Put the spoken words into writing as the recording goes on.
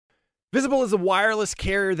Visible is a wireless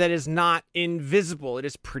carrier that is not invisible. It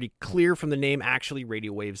is pretty clear from the name. Actually,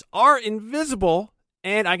 radio waves are invisible,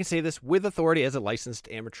 and I can say this with authority as a licensed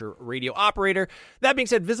amateur radio operator. That being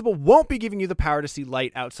said, Visible won't be giving you the power to see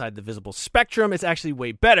light outside the visible spectrum. It's actually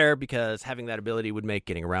way better because having that ability would make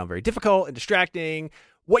getting around very difficult and distracting.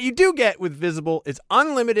 What you do get with Visible is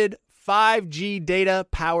unlimited 5G data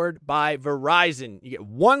powered by Verizon. You get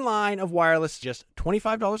one line of wireless, just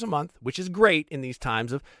 $25 a month, which is great in these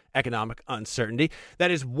times of economic uncertainty. That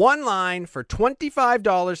is one line for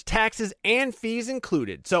 $25, taxes and fees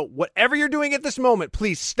included. So whatever you're doing at this moment,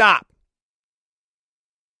 please stop.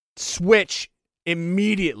 Switch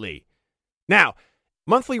immediately. Now,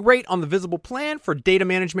 monthly rate on the Visible plan for data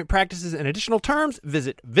management practices and additional terms,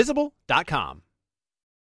 visit visible.com.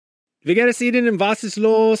 Wie geht es Ihnen? Was ist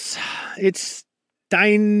los? It's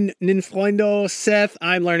deinen Freundo, Seth.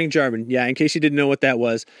 I'm learning German. Yeah, in case you didn't know what that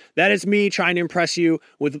was. That is me trying to impress you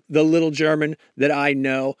with the little German that I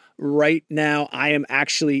know. Right now, I am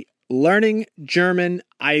actually learning German.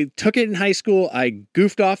 I took it in high school. I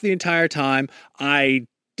goofed off the entire time. I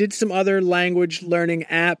did some other language learning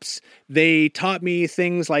apps. They taught me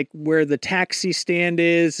things like where the taxi stand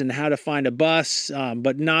is and how to find a bus,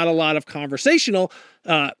 but not a lot of conversational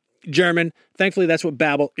German. Thankfully, that's what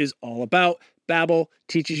Babbel is all about. Babbel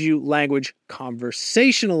teaches you language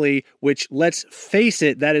conversationally, which, let's face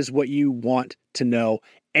it, that is what you want to know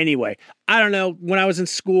anyway. I don't know. When I was in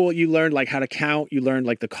school, you learned like how to count. You learned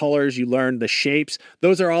like the colors. You learned the shapes.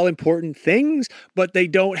 Those are all important things, but they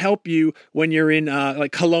don't help you when you're in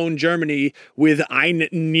like Cologne, Germany with Ein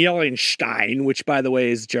Nierenstein, which, by the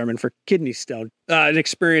way, is German for kidney stone. An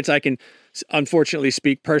experience I can unfortunately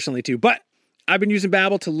speak personally to, but I've been using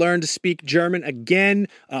Babbel to learn to speak German again,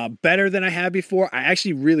 better than I have before. I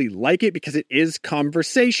actually really like it because it is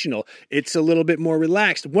conversational. It's a little bit more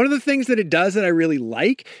relaxed. One of the things that it does that I really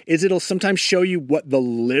like is it'll sometimes show you what the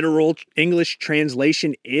literal English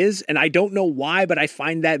translation is. And I don't know why, but I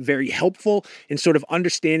find that very helpful in sort of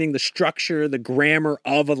understanding the structure, the grammar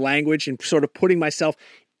of a language and sort of putting myself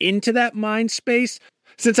into that mind space.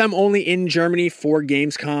 Since I'm only in Germany for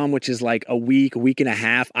Gamescom, which is like a week and a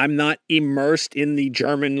half, I'm not immersed in the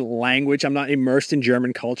German language. I'm not immersed in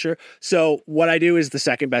German culture. So what I do is the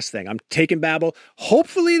second best thing. I'm taking Babbel.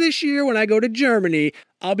 Hopefully this year when I go to Germany,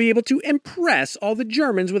 I'll be able to impress all the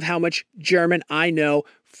Germans with how much German I know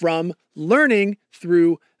from learning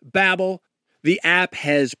through Babbel. The app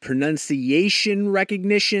has pronunciation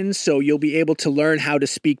recognition, so you'll be able to learn how to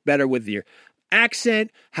speak better with your accent,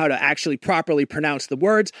 how to actually properly pronounce the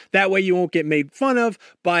words. That way you won't get made fun of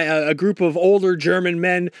by a group of older German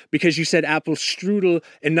men because you said Apfelstrudel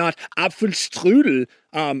and not Apfelstrudel.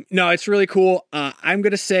 No, it's really cool. I'm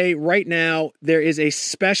going to say right now there is a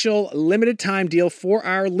special limited time deal for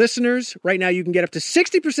our listeners. Right now you can get up to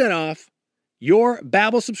 60% off your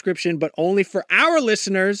Babbel subscription, but only for our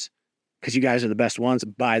listeners, because you guys are the best ones,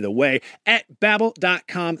 by the way, at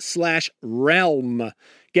babbel.com/realm.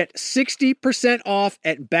 Get 60% off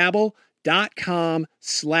at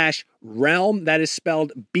babbel.com/realm. That is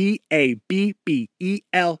spelled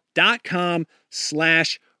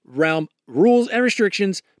BABBEL.com/realm. Rules and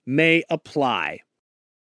restrictions may apply.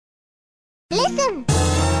 Listen. All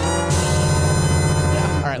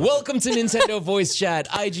right, welcome to Nintendo Voice Chat,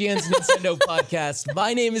 IGN's Nintendo podcast.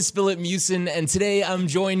 My name is Philip Mewson, and today I'm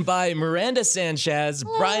joined by Miranda Sanchez,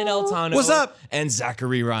 Brian Altano, What's up? And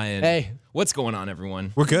Zachary Ryan. Hey. What's going on,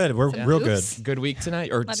 everyone? We're good. We're real good. Good week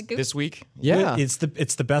tonight, or this week? Yeah. It's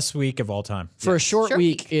the best week of all time. For a short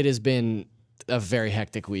week, it has been a very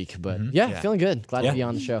hectic week, but feeling good. Glad to be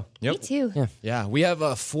on the show. Yep. Me too. Yeah, we have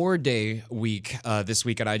a 4-day week this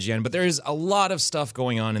week at IGN, but there's a lot of stuff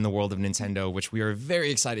going on in the world of Nintendo, which we are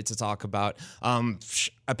very excited to talk about.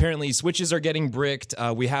 Apparently, Switches are getting bricked.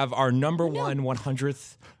 We have our number one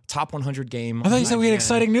 100th top 100 game. I thought you said we had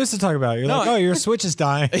exciting news to talk about. You're like, oh, your Switch is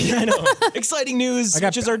dying. Yeah, I know. Exciting news.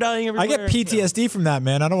 Switches are dying everywhere. I get PTSD from that,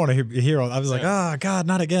 man. I don't want to hear all. I was like, oh, God,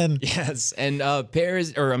 not again. Yes. And Pear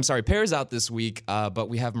is out this week, but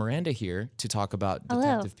we have Miranda here to talk about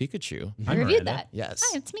Detective Pikachu. I reviewed that. Yes.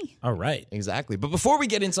 Hi, it's me. All right. Exactly. But before we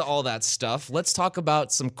get into all that stuff, let's talk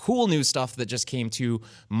about some cool new stuff that just came to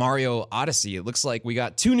Mario Odyssey. It looks like we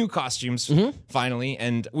got 2 new costumes finally,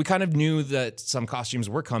 and we kind of knew that some costumes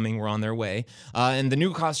were coming, were on their way. And the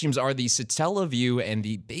new costumes are the Satellaview and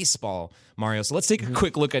the baseball Mario. So let's take a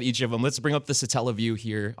quick look at each of them. Let's bring up the Satellaview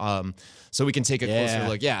here so we can take a closer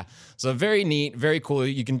look. Yeah. So very neat, very cool.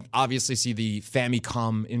 You can obviously see the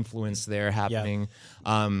Famicom influence there happening,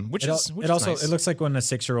 which is nice. It looks like when a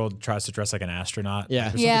 6-year-old tries to dress like an astronaut. Yeah.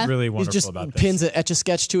 There's something really He wonderful just about this. pins an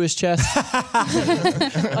Etch-a-Sketch to his chest.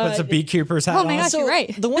 Puts a beekeeper's hat Oh my on. gosh, you're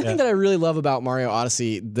right. The one thing that I really love about Mario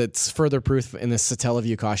Odyssey that's further proof in this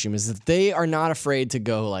Satellaview costume is that they are not afraid to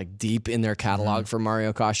go like deep in their catalog for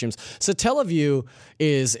Mario costumes. Satellaview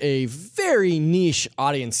is a very niche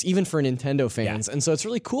audience, even for Nintendo fans. And so it's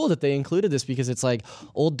really cool that they included this because it's like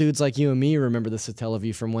old dudes like you and me remember the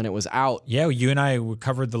Satellaview from when it was out. Yeah, you and I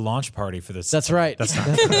covered the launch party for this. That's right. That's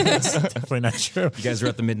definitely not true. You guys were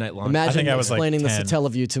at the midnight launch. Imagine think I was like explaining 10. the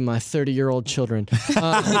Satellaview to my 30-year-old children.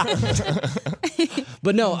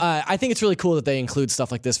 But no, I think it's really cool that they include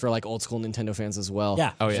stuff like this for like old school Nintendo fans as well.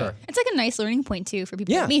 Yeah. Oh, yeah. Sure. It's like a nice learning point too for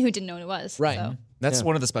people Yeah. like me who didn't know what it was. Right. So. That's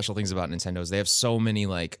one of the special things about Nintendo is they have so many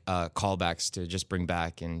like callbacks to just bring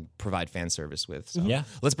back and provide fan service with. So Yeah.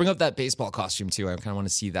 let's bring up that baseball costume too. I kind of want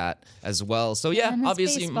to see that as well. So yeah, And it's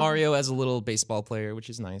obviously baseball. Mario as a little baseball player,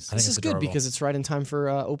 which is nice. This is it's good adorable. because it's right in time for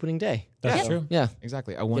opening day. That's true. Yeah.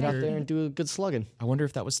 Exactly. I Get out wonder. there and do a good slugging. I wonder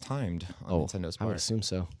if that was timed on Nintendo's I would part. assume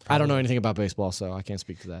so. I don't know anything about baseball, so I can't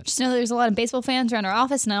speak to that. Just know there's a lot of baseball fans around our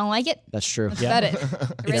office, and I don't like it. That's true. That's about it.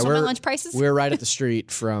 Raise my lunch prices. We're right at the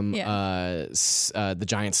street from Yeah. the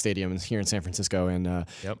Giants Stadium here in San Francisco, and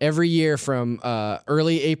every year from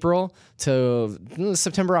early April to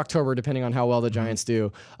September, October, depending on how well the Giants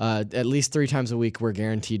do, at least 3 times a week, we're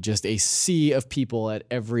guaranteed just a sea of people at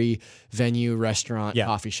every venue, restaurant, Yeah.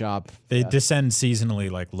 coffee shop. They descend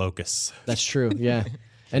seasonally like locusts. That's true. Yeah.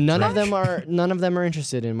 And none of them are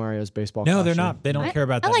interested in Mario's baseball. No, they're costume. not. They don't I- care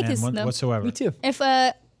about I that like man this, though. whatsoever. Me too. If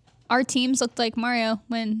our teams looked like Mario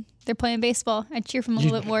when they're playing baseball, I'd cheer for them a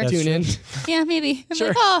little bit more. That's Tune in. Yeah, maybe. I'm Sure.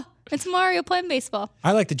 like, oh, it's Mario playing baseball.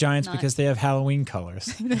 I like the Giants because they have Halloween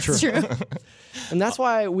colors. That's true. And that's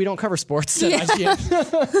why we don't cover sports at IGN.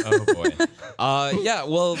 Oh boy. Yeah,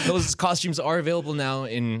 well, those costumes are available now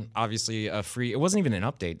in obviously a free. It wasn't even an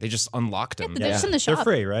update. They just unlocked them. They're just in the They're shop.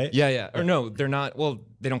 free, right? Yeah. Or no, they're not. Well,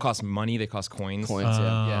 they don't cost money. They cost coins. Coins,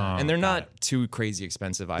 Yeah, and they're not too crazy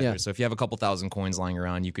expensive either. Yeah. So if you have a couple thousand coins lying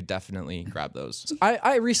around, you could definitely grab those.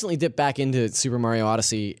 I recently dipped back into Super Mario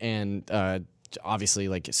Odyssey and obviously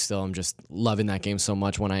like still I'm just loving that game so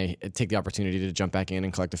much when I take the opportunity to jump back in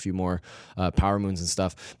and collect a few more Power Moons and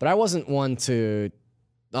stuff. But I wasn't one to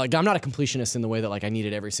like I'm not a completionist in the way that like I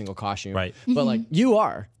needed every single costume. Right. But like you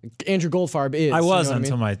are. Andrew Goldfarb is. I was you know what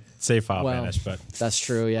until I mean? my save file Well, vanished, but That's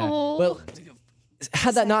true, yeah. Oh. Well,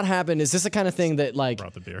 had that not happened, is this the kind of thing that like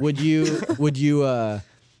Brought the beer. would you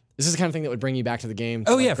is this the kind of thing that would bring you back to the game?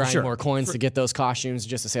 To, Oh, like, yeah, for grind sure. more coins to get those costumes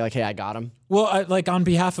just to say like, hey, I got them. well, like on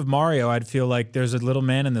behalf of Mario, I'd feel like there's a little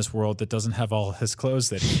man in this world that does't have all his clothes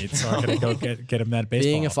that he needs, so I'm gonna go get him that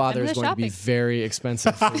baseball. Being a father Time is to going to be shopping. very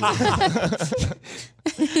expensive for you.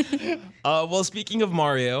 Well, speaking of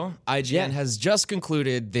Mario, IGN has just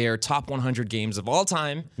concluded their top 100 games of all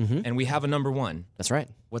time, and we have a number one. That's right.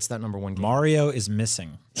 What's that number one game? Mario is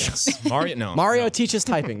missing. Mario? No. Mario teaches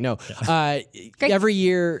typing. No. Every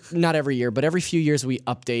year, not every year, but every few years, we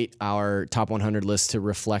update our top 100 list to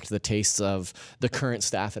reflect the tastes of the current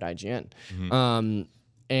staff at IGN.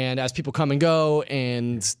 And as people come and go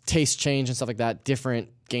and tastes change and stuff like that, different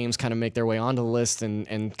games kind of make their way onto the list and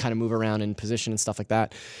kind of move around in position and stuff like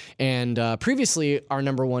that. And previously, our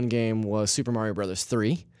number one game was Super Mario Brothers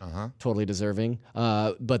 3. Totally deserving.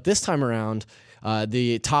 But this time around,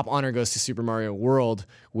 the top honor goes to Super Mario World,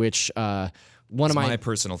 which one It's of my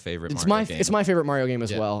personal favorite it's Mario my game. it's my favorite Mario game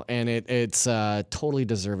as well, and it's totally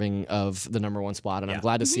deserving of the number one spot, and I'm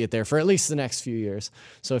glad to see it there for at least the next few years.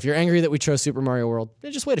 So if you're angry that we chose Super Mario World,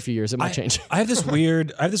 just wait a few years; it might change. I have this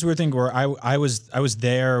weird thing where I was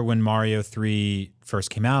there when Mario 3 first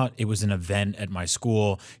came out. It was an event at my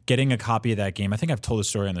school. Getting a copy of that game, I think I've told the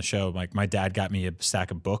story on the show. Like my dad got me a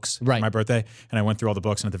stack of books for my birthday, and I went through all the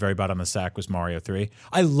books, and at the very bottom of the stack was Mario 3.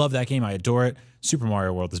 I love that game. I adore it. Super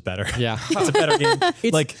Mario World is better. Yeah. It's a better game.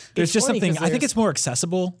 Like there's it's just funny something. 'cause I think there's- it's more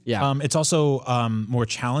accessible. Yeah. It's also more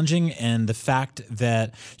challenging, and the fact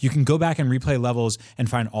that you can go back and replay levels and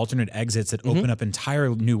find alternate exits that open up entire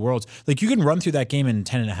new worlds. Like you can run through that game in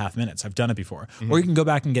 10.5 minutes. I've done it before. Or you can go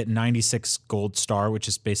back and get 96 gold star, which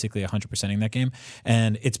is basically 100%ing that game.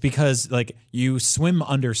 And it's because like you swim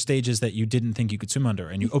under stages that you didn't think you could swim under,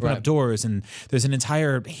 and you open up doors, and there's an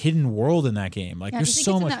entire hidden world in that game. Like Yeah, there's the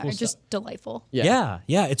so secrets in much that cool are stuff. just delightful. Yeah,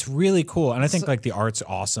 it's really cool, and I think like the art's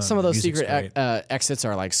awesome. Some of the those music's secret great. exits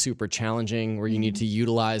are like super challenging, where you need to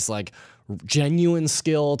utilize like genuine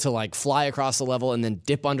skill to like fly across the level and then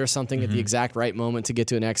dip under something at the exact right moment to get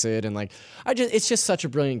to an exit. And like, it's just such a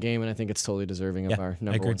brilliant game, and I think it's totally deserving of our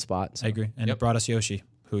number one spot. So. I agree. And it brought us Yoshi,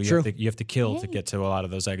 who you have to kill to get to a lot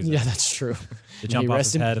of those exits. Yeah, that's true. To jump off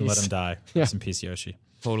his head and let peace. him die. Yeah. Rest in peace, Yoshi.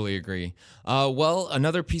 Totally agree. Well,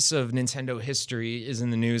 another piece of Nintendo history is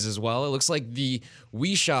in the news as well. It looks like the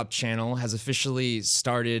Wii Shop channel has officially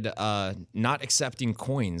started not accepting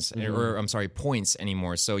coins, or I'm sorry, points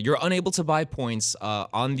anymore. So you're unable to buy points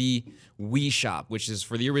on the Wii Shop, which is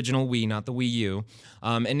for the original Wii, not the Wii U.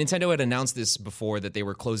 And Nintendo had announced this before that they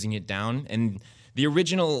were closing it down. And the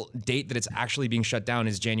original date that it's actually being shut down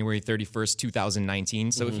is January 31st,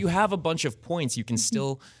 2019. So if you have a bunch of points, you can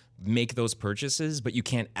still make those purchases, but you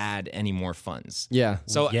can't add any more funds. Yeah.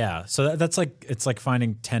 So So that's like, it's like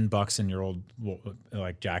finding $10 in your old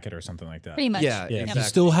like jacket or something like that. Pretty much. Yeah, Yeah, if exactly. you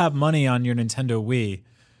still have money on your Nintendo Wii,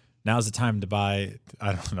 now's the time to buy,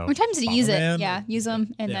 I don't know. More times to use Bomberman? it. Yeah, use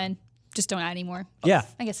them and then just don't add any more. Yeah.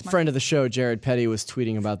 I guess smart. Friend of the show, Jared Petty, was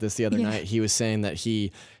tweeting about this the other night. He was saying that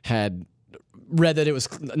he had read that it was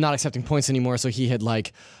not accepting points anymore, so he had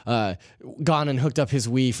like gone and hooked up his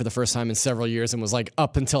Wii for the first time in several years and was like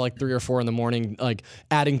up until like 3 or 4 in the morning, like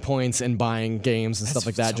adding points and buying games and stuff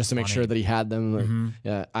like that, so just to make funny. sure that he had them.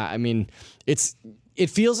 Yeah, I mean, it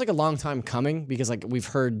feels like a long time coming because like we've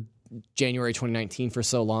heard January 2019 for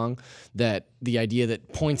so long that the idea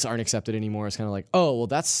that points aren't accepted anymore is kind of like, oh, well,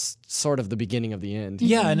 that's sort of the beginning of the end.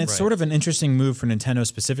 Yeah, and it's sort of an interesting move for Nintendo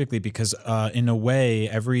specifically because in a way,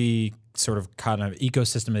 every sort of kind of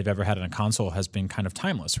ecosystem they've ever had in a console has been kind of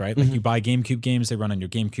timeless, right? Like you buy GameCube games, they run on your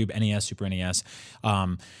GameCube, NES, Super NES.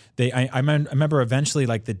 I remember eventually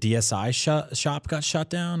like the DSi shop got shut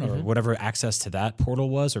down or whatever access to that portal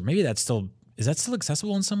was, or maybe is that still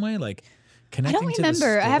accessible in some way? Like connecting to the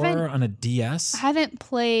remember. I haven't- store on a DS? I haven't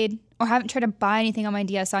played or haven't tried to buy anything on my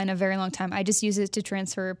DSi in a very long time. I just use it to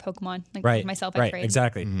transfer Pokemon, like Right, myself. I right, trade.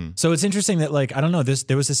 exactly. So it's interesting that like I don't know,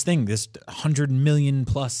 there was this thing, this 100 million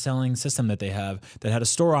plus selling system that they have that had a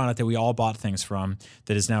store on it that we all bought things from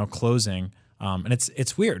that is now closing, and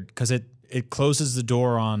it's weird because it closes the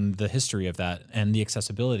door on the history of that and the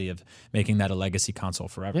accessibility of making that a legacy console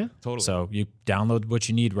forever. Yeah, totally. So you download what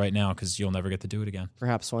you need right now because you'll never get to do it again.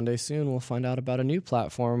 Perhaps one day soon we'll find out about a new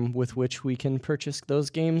platform with which we can purchase those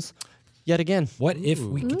games yet again. What if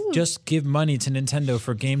we could just give money to Nintendo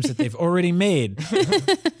for games that they've already made?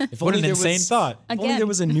 What an insane thought. If only there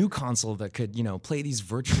was a new console that could, play these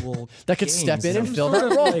virtual That could games. step in and fill that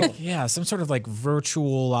role. Yeah, some sort of like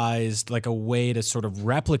virtualized, like a way to sort of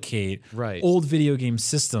replicate Right. old video game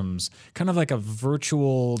systems, kind of like a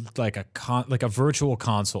virtual, like a virtual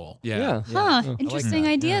console. Yeah. Huh. Interesting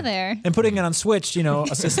idea there. And putting it on Switch,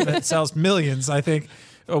 a system that sells millions, I think,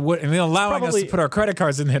 and allowing us to probably- put our credit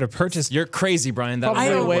cards in there to purchase. You're crazy, Brian. That Probably I a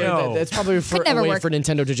don't way know. It's probably Could never a way work. for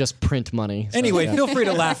Nintendo to just print money. So, Anyway, yeah. feel free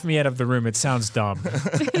to laugh me out of the room. It sounds dumb.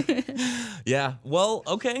 Yeah. Well,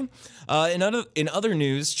 okay. In other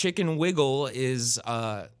news, Chicken Wiggle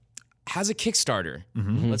has a Kickstarter.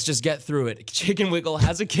 Let's just get through it. Chicken Wiggle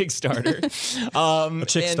has a Kickstarter. A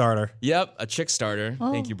Chickstarter. Yep, a Chickstarter.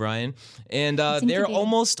 Thank you, Brian. And It's they're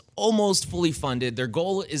incubating. almost fully funded. Their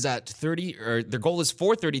goal is their goal is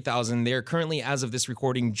for 30,000. They're currently, as of this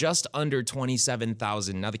recording, just under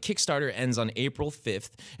 27,000. Now the Kickstarter ends on April 5th,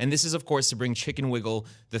 and this is of course to bring Chicken Wiggle,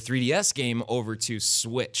 the 3DS game, over to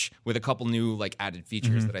Switch with a couple new added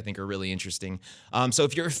features that I think are really interesting. So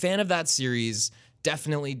if you're a fan of that series,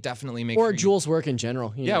 definitely make Or sure you- Jules' work in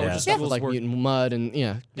general. Yeah, or just stuff Jules' like work. Mutant Mud and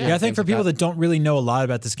Yeah, I think for people that don't really know a lot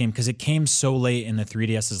about this game, because it came so late in the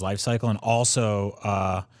 3DS's life cycle, and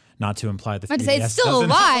also not to imply the 3DS I was gonna say, it's still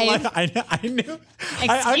doesn't- alive. I knew.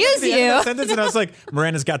 Excuse the end of you. that sentence, and I was like,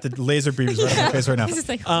 Miranda's got the laser beams right on her face right now. This is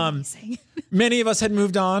like amazing. Many of us had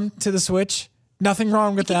moved on to the Switch. Nothing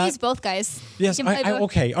wrong with You can that. use both, guys. Yes, You can play both.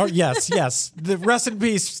 okay. Oh, yes. The rest in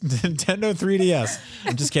peace, Nintendo 3DS.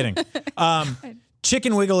 I'm just kidding.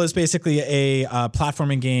 Chicken Wiggle is basically a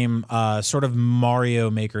platforming game, sort of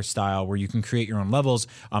Mario Maker style, where you can create your own levels.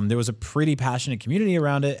 There was a pretty passionate community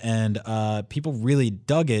around it, and people really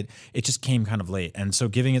dug it. It just came kind of late. And so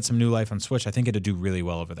giving it some new life on Switch, I think it'd do really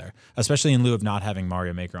well over there, especially in lieu of not having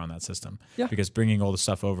Mario Maker on that system. Yeah. Because bringing all the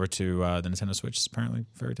stuff over to the Nintendo Switch is apparently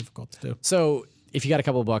very difficult to do. So if you got a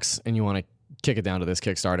couple of bucks and you want to kick it down to this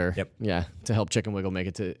Kickstarter, Yep. yeah, to help Chicken Wiggle make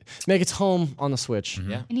its home on the Switch.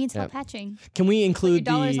 Yeah. It needs help hatching. Can we Put your include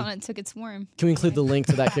dollars the on it took its worm. Can we include the link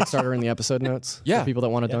to that Kickstarter in the episode notes? Yeah. For people that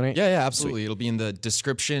want to donate. Yeah, absolutely. It'll be in the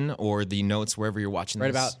description or the notes wherever you're watching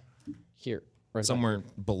Right this. about here. Right about Somewhere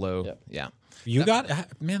below. Yep. Yeah. You got,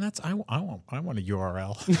 man, I want a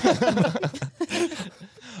URL.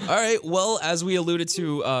 All right. Well, as we alluded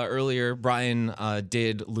to earlier, Brian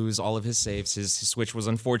did lose all of his saves. His Switch was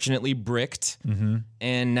unfortunately bricked.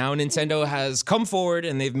 And now Nintendo has come forward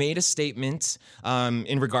and they've made a statement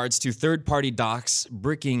in regards to third-party docks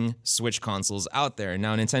bricking Switch consoles out there.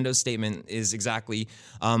 Now, Nintendo's statement is exactly,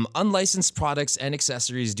 unlicensed products and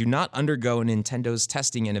accessories do not undergo Nintendo's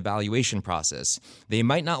testing and evaluation process. They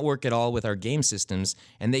might not work at all with our game systems,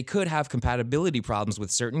 and they could have compatibility problems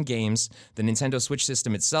with certain games, the Nintendo Switch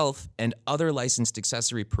system itself, and other licensed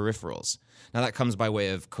accessory peripherals. Now, that comes by way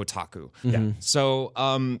of Kotaku. So,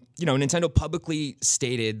 Nintendo publicly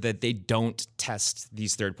stated that they don't test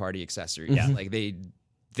these third-party accessories. Like,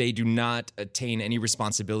 they do not attain any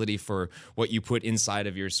responsibility for what you put inside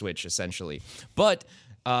of your Switch, essentially. But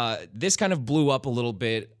this kind of blew up a little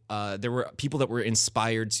bit. There were people that were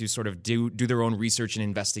inspired to sort of do their own research and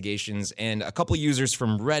investigations, and a couple users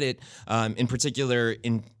from Reddit, in particular,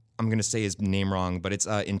 I'm going to say his name wrong, but it's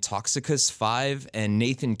Intoxicus5 and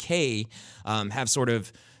Nathan K have sort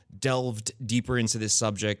of delved deeper into this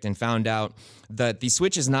subject and found out that the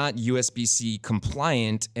Switch is not USB-C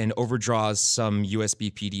compliant and overdraws some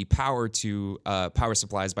USB PD power to power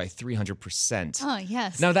supplies by 300%. Oh,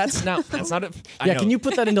 yes. Now that's not I know. Can you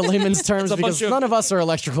put that into layman's terms? Because none of us are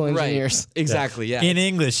electrical engineers. Right. Exactly. Yeah. In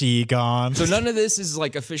English, Egon. So none of this is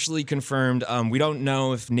like officially confirmed. We don't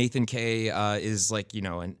know if Nathan K is like,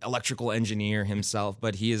 an electrical engineer himself,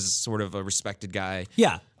 but he is sort of a respected guy.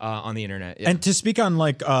 Yeah. On the internet. Yeah. And to speak on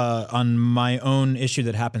on my own issue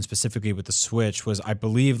that happened specifically with the Switch was, I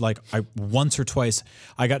believe, once or twice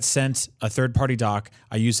I got sent a third-party dock.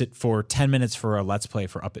 I used it for 10 minutes for a Let's Play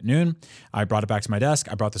for Up at Noon. I brought it back to my desk.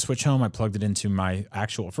 I brought the Switch home. I plugged it into my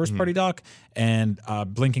actual first-party dock, and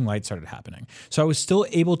blinking lights started happening. So I was still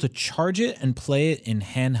able to charge it and play it in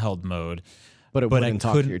handheld mode. But it wouldn't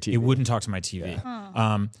talk to your TV. It wouldn't talk to my TV.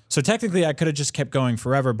 Yeah. So technically, I could have just kept going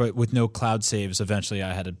forever, but with no cloud saves, eventually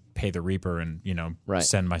I had to pay the Reaper and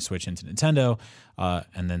send my Switch into Nintendo,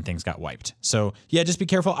 and then things got wiped. So yeah, just be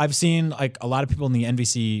careful. I've seen a lot of people in the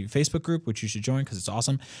NVC Facebook group, which you should join because it's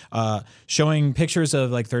awesome, showing pictures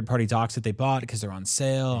of third-party docks that they bought because they're on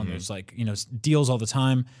sale and there's deals all the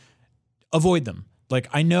time. Avoid them.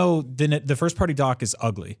 I know the first-party dock is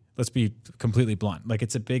ugly. Let's be completely blunt.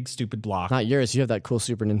 It's a big, stupid block. Not yours. You have that cool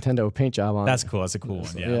Super Nintendo paint job on. That's cool. That's a cool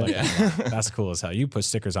one. Yeah. That's cool as hell. You put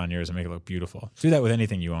stickers on yours and make it look beautiful. Do that with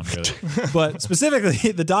anything you own, really. But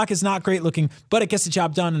specifically, the dock is not great looking, but it gets the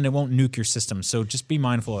job done and it won't nuke your system. So just be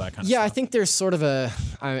mindful of that kind of stuff. Yeah, I think there's sort of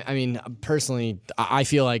I mean, personally, I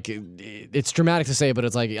feel like it's dramatic to say, but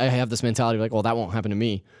it's I have this mentality well, that won't happen to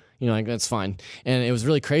me. That's fine. And it was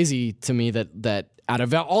really crazy to me that out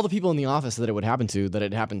of all the people in the office that it would happen to, that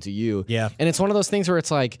it happened to you. Yeah. And it's one of those things where it's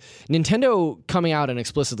Nintendo coming out and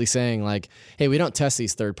explicitly saying hey, we don't test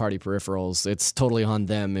these third-party peripherals. It's totally on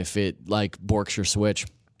them if it borks your Switch.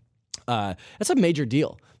 That's a major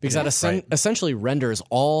deal because that essentially renders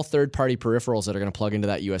all third-party peripherals that are going to plug into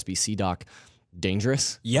that USB-C dock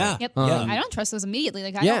dangerous. Yeah. Yep. Yeah. I don't trust those immediately.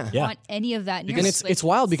 I don't want any of that near And Switch. it's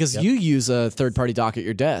wild because you use a third-party dock at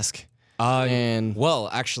your desk.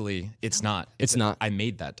 Well, actually, it's not. It's not. I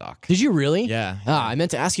made that dock. Did you really? Yeah. I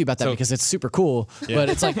meant to ask you about that because it's super cool. But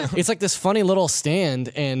it's it's this funny little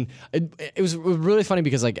stand, and it was really funny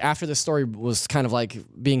because after this story was kind of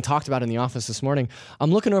being talked about in the office this morning,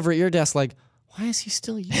 I'm looking over at your desk why is he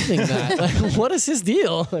still using that? What is his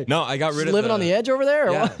deal? No, I got rid of living on the edge over there.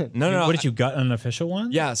 Or what? No. What did you got, an official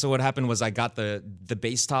one? Yeah. So what happened was I got the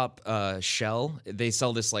base top shell. They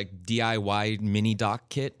sell this DIY mini dock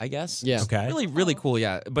kit, I guess. Yeah. Okay. Really, really cool.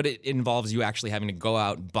 Yeah. But it involves you actually having to go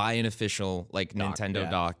out, buy an official Nintendo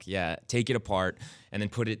dock. Yeah. Take it apart and then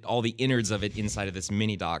put all the innards of it inside of this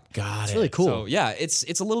mini dock. Got It's it. really cool. So yeah,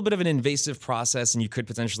 it's a little bit of an invasive process, and you could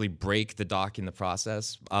potentially break the dock in the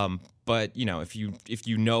process. But if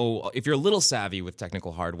you're a little savvy with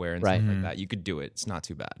technical hardware and stuff like that, you could do it. It's not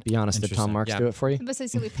too bad. Be honest, did Tom Marks do it for you? But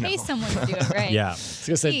so we pay someone to do it, right? Yeah. I was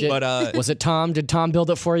gonna say, But was it Tom? Did Tom build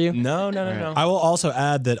it for you? no. I will also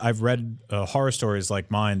add that I've read horror stories like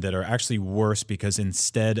mine that are actually worse because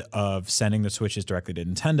instead of sending the Switches directly to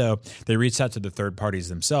Nintendo, they reached out to the third parties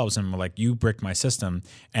themselves and were like, you bricked my system.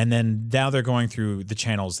 And then now they're going through the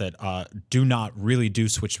channels that do not really do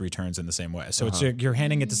Switch returns in the same way. So it's you're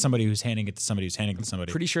handing it to somebody who's handing it to somebody who's handing it to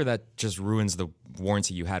somebody. Pretty sure that just ruins the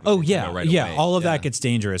warranty you had with Oh Nintendo yeah, right yeah. away. All of that gets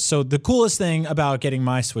dangerous. So the coolest thing about getting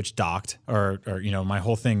my Switch docked, or my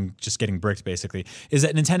whole thing just getting bricked basically, is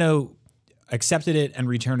that Nintendo accepted it and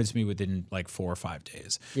returned it to me within 4 or 5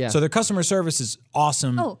 days. Yeah. So their customer service is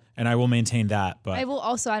awesome, and I will maintain that. But I will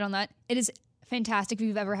also add on that. It is fantastic if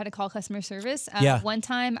you've ever had to call customer service. Yeah. One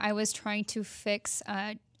time I was trying to fix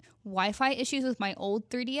Wi-Fi issues with my old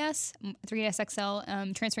 3DS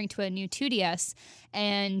XL, transferring to a new 2DS,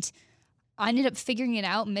 and I ended up figuring it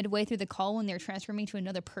out midway through the call when they were transferring me to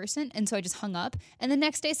another person, and so I just hung up. And the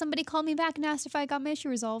next day, somebody called me back and asked if I got my issue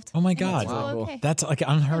resolved. Oh my And God, it's all okay. that's like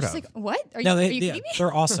I unheard was of. just like, what? Are no, you they, kidding me?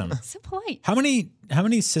 they're awesome. So polite. How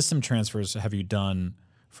many system transfers have you done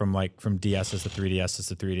from DSs to 3DSs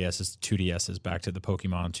to 3DSs to 2DSs back to the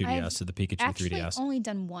Pokemon 2DS to the Pikachu Actually 3DS? only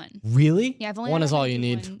done one. Really? Yeah, I've only One ever is all had you one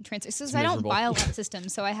need. transfer. So I don't buy a lot of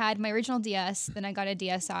systems. So I had my original DS, then I got a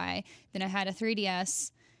DSi, then I had a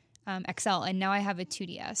 3DS XL, and now I have a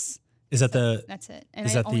 2DS. Is that the That's it. And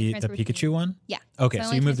is I that only the transferred Pikachu between- one? Yeah. Okay, I so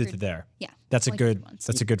only you moved it to transferred- there. Yeah. That's a only good transferred once.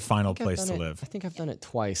 that's a good final I think I've place to done it- live. I think I've done it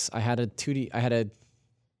twice. I had a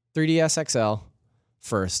 3DS XL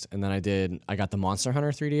first, and then I got the Monster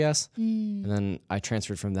Hunter 3DS, and then I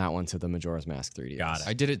transferred from that one to the Majora's Mask 3DS. Got it.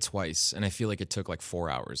 I did it twice, and I feel like it took like 4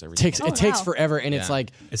 hours every Takes time. it takes wow. forever, and it's Yeah.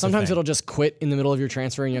 like It's a sometimes thing. it'll just quit in the middle of your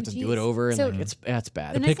transfer, and you have to do it geez. over, and So- like it's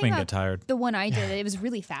bad. The nice thing Pikmin about get tired. The one I did, it was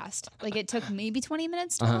really fast. Like it took maybe 20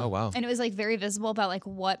 minutes to load. Oh, wow. And it was like very visible about like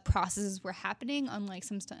what processes were happening. Unlike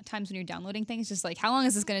times when you're downloading things, just like how long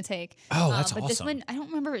is this going to take? Oh, that's But this awesome. one, I don't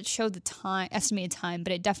remember if it showed the estimated time,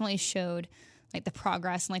 but it definitely showed like the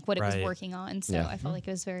progress and like what it was Right. working on. So Yeah. I felt like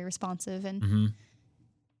it was very responsive and Mm-hmm.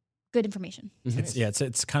 good information.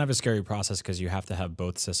 It's kind of a scary process because you have to have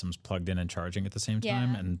both systems plugged in and charging at the same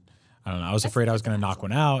time. Yeah. And I don't know. I was afraid I was going to knock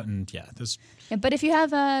one out, and there's Yeah, but if you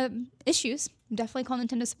have issues, definitely call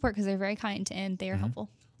Nintendo support because they're very kind and they are helpful.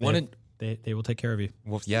 they will take care of you.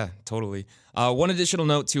 Well, yeah, totally. One additional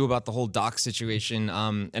note, too, about the whole dock situation.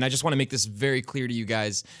 And I just want to make this very clear to you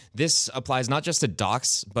guys. This applies not just to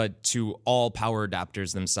docks, but to all power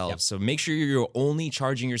adapters themselves. So make sure you're only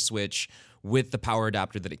charging your Switch with the power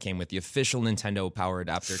adapter that it came with, the official Nintendo power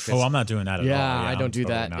adapter. 'cause Oh, I'm not doing that at all. Yeah, I I'm don't do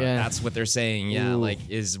totally that. not. Yeah. that's what they're saying. Yeah, Ooh.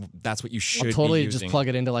 that's what you should I'll totally be using. just plug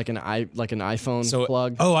it into like an iPhone So-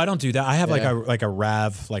 plug. Oh, I don't do that. I have Yeah. like a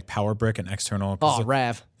RAV power brick and external. 'cause Oh,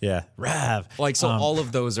 Rav. yeah, RAV. Like, so all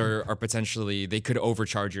of those are potentially, they could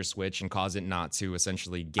overcharge your Switch and cause it not to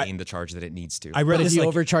essentially gain the charge that it needs to. I read But if this you like,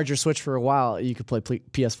 overcharge your Switch for a while, you could play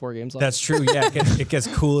PS4 games on it. that's true. Yeah, it gets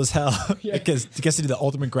cool as hell. It gets to do the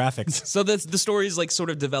ultimate graphics. So the story is like sort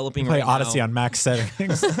of developing Play right Odyssey now. on max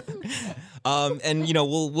settings. And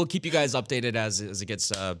we'll keep you guys updated as it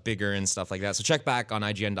gets bigger and stuff like that. So check back on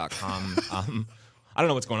IGN.com. I don't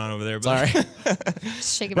know what's going on over there, but Sorry.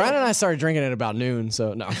 Just shake it Brian and back. I started drinking at about noon,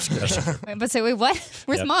 so no. I'm just kidding. Wait, but say, wait, what?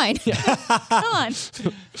 Where's mine? Come on.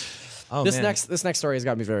 oh, this man. next story has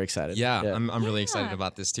got me very excited. Yeah, I'm really excited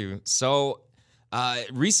about this too. So,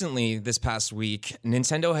 recently, this past week,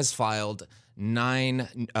 Nintendo has filed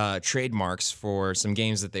 9 trademarks for some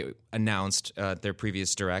games that they announced at their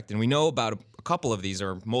previous Direct, and we know about a couple of these,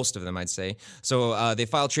 or most of them, I'd say. So they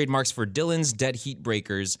filed trademarks for Dylan's Dead Heat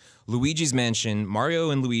Breakers, Luigi's Mansion,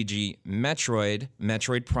 Mario and Luigi, Metroid,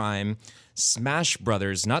 Metroid Prime, Smash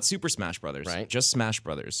Brothers, not Super Smash Brothers, Right. just Smash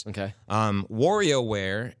Brothers. Okay.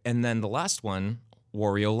 WarioWare, and then the last one,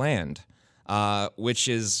 Wario Land, which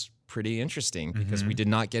is pretty interesting because we did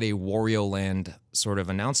not get a Wario Land sort of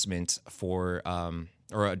announcement for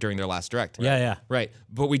during their last Direct. Right? Yeah. Right,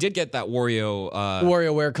 but we did get that Wario.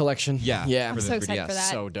 WarioWare collection. Yeah, Yeah. for the So excited 3DS. for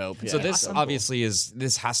that. So dope. So Yeah. this obviously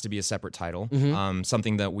this has to be a separate title,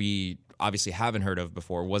 something that we obviously haven't heard of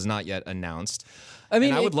before, was not yet announced. I mean,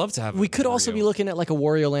 and I would love to have. We could also Wario. be looking at like a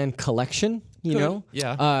Wario Land collection. You know,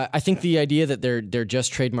 yeah. I think the idea that they're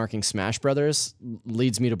just trademarking Smash Brothers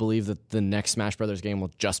leads me to believe that the next Smash Brothers game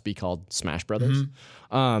will just be called Smash Brothers.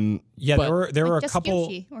 Yeah, But- there were a Just couple.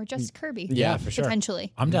 Yoshi or just Kirby. Yeah, for sure.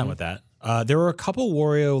 Potentially. I'm down with that. There were a couple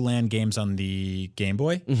Wario Land games on the Game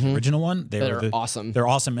Boy, original one. That are awesome. They're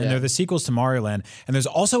awesome, and they're the sequels to Mario Land. And there's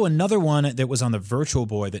also another one that was on the Virtual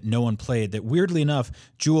Boy that no one played. That weirdly enough,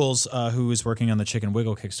 Jules, who was working on the Chicken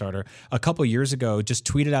Wiggle Kickstarter a couple years ago, just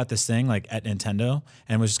tweeted out this thing like at Nintendo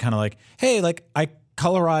and was just kind of like, "Hey, like I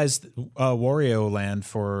colorized Wario Land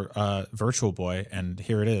for Virtual Boy, and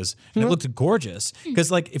here it is." And it looked gorgeous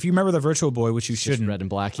because, like, if you remember the Virtual Boy, which you shouldn't, red and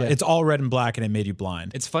black, yeah. it's all red and black, and it made you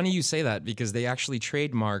blind. It's funny you say that because they actually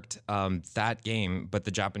trademarked that game, but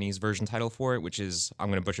the Japanese version title for it, which is, I'm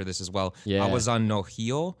going to butcher this as well, Yeah. Awazan no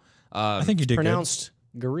Hyo. I think you did Pronounced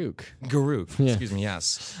Garuk. Garuk, excuse me,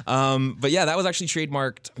 yes. But yeah, that was actually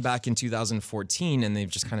trademarked back in 2014, and they've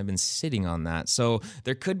just kind of been sitting on that. So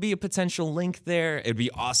there could be a potential link there. It'd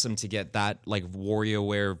be awesome to get that like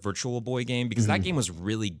WarioWare Virtual Boy game because that game was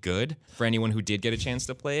really good for anyone who did get a chance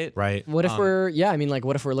to play it. good, right? What if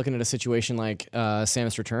what if we're looking at a situation like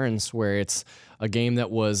Samus Returns, where it's a game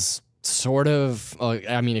that was sort of,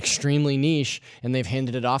 extremely niche, and they've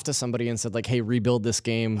handed it off to somebody and said like, "Hey, rebuild this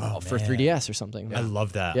game for 3DS or something." I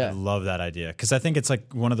love that. Yeah. I love that idea because I think it's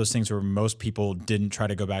like one of those things where most people didn't try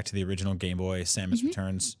to go back to the original Game Boy, Samus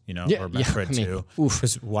Returns, or Metroid 2.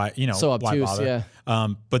 Because why, So why obtuse, bother? yeah.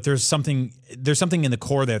 But there's something in the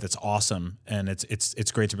core there that's awesome, and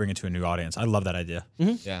it's great to bring it to a new audience. I love that idea.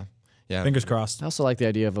 Yeah. Yeah. Fingers crossed. I also like the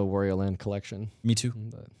idea of a Wario Land collection. Me too.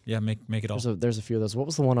 Yeah, make it all. There's a few of those. What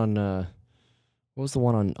was the one on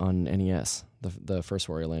on NES? The first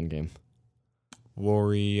Wario Land game,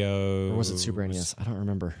 Wario. or was it Super NES? I don't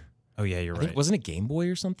remember. Oh yeah, you're right. Wasn't it Game Boy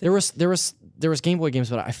or something? There was Game Boy games,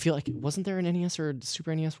 but I feel like wasn't there an NES or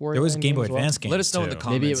Super NES Wario? There was Land Game Boy game as well? Advance games. Let us know in the too.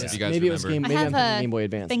 comments Maybe it was. if you guys Maybe it was remember. Game. Maybe I I'm have thinking a Game Boy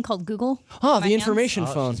Advance. thing called Google. Oh, in my the hands. information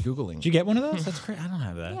phone. She's Googling. Did you get one of those? That's great. I don't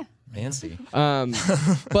have that. Yeah. Fancy.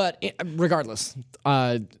 But regardless,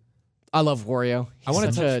 I love Wario. I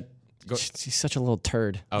wanna He's such a little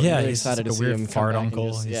turd. Yeah, I'm really he's excited like to a see weird him come fart back and uncle.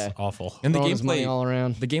 just- He's yeah. awful. And the Throwing his money gameplay all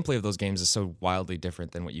around. The gameplay of those games is so wildly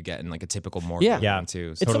different than what you get in like a typical Mario Yeah. game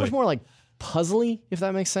too. It's so much more like puzzly, if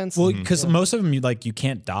that makes sense. Well, because most of them, you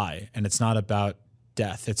can't die, and it's not about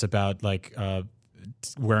death. It's about like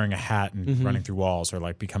wearing a hat and running through walls, or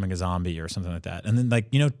like becoming a zombie or something like that. And then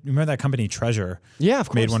remember that company Treasure? Yeah, of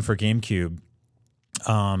course. Made one for GameCube.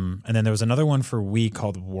 And then there was another one for Wii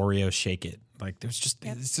called Wario Shake It. Like it's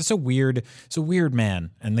just a weird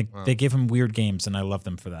man, and they give him weird games, and I love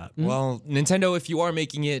them for that. Well, Nintendo, if you are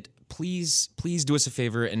making it, please do us a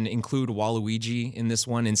favor and include Waluigi in this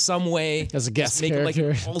one in some way. As a guest Just make him like an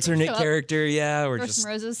character. alternate Show up. character, yeah, or Throw just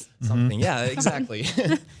some roses. something. Yeah, exactly.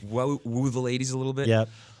 woo the ladies a little bit. Yep.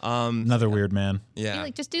 Another weird man. Yeah.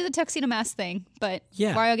 Like, just do the tuxedo mask thing, but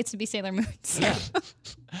Yeah. Wario gets to be Sailor Moon. So.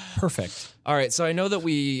 Perfect. All right, so I know that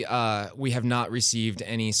we have not received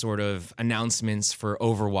any sort of announcements for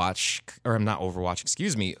Overwatch, or not Overwatch,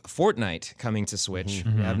 excuse me, Fortnite coming to Switch.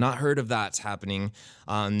 I have not heard of that happening.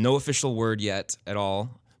 No official word yet at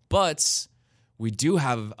all, but we do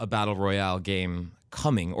have a Battle Royale game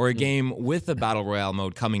coming, or a game with a Battle Royale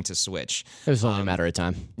mode coming to Switch. It was only a matter of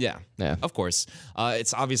time. Yeah, Yeah. of course.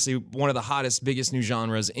 It's obviously one of the hottest, biggest new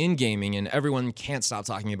genres in gaming, and everyone can't stop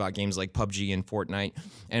talking about games like PUBG and Fortnite.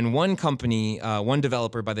 And one company, one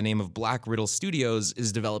developer by the name of Black Riddle Studios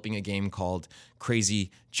is developing a game called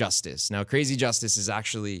Crazy Justice. Now, Crazy Justice is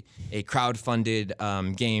actually a crowd-funded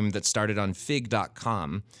game that started on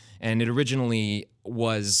Fig.com, and it originally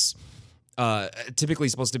was typically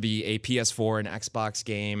supposed to be a PS4 and Xbox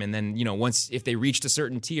game, and then once if they reached a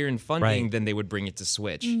certain tier in funding, Right. then they would bring it to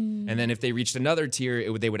Switch, and then if they reached another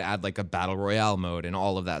tier, they would add like a battle royale mode and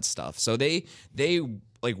all of that stuff. So they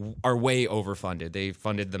like are way overfunded. They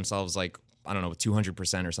funded themselves like, I don't know,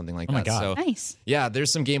 200% or something like that. my God. So Nice. yeah,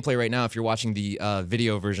 there's some gameplay right now. If you're watching the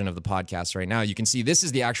video version of the podcast right now, you can see this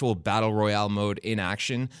is the actual Battle Royale mode in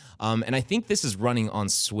action. And I think this is running on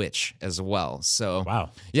Switch as well. So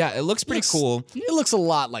Wow. yeah, it looks pretty cool. It looks a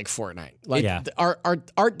lot like Fortnite. Like Yeah.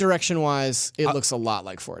 art direction wise, it looks a lot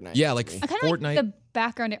like Fortnite. Yeah, like I kind of Fortnite. like the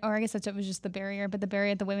background, or I guess that was just the barrier, but the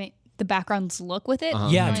barrier, the way the backgrounds look with it.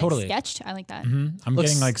 Yeah, kinda totally. sketched. I like that. I'm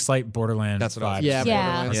getting like slight Borderlands That's what I was- vibes. Yeah,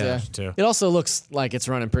 Yeah. Borderlands, Yeah. yeah. Too. It also looks like it's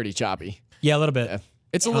running pretty choppy. Yeah, a little bit.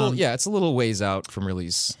 It's a little, it's a little ways out from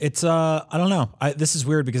release. It's I don't know. This is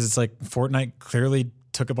weird because it's like Fortnite clearly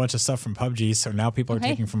took a bunch of stuff from PUBG, so now people are Okay.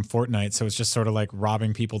 taking from Fortnite. So it's just sort of like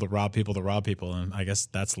robbing people to rob people to rob people, and I guess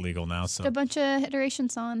that's legal now. So A bunch of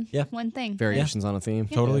iterations on Yeah. one thing. Variations on a theme.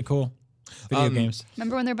 totally cool. Video games.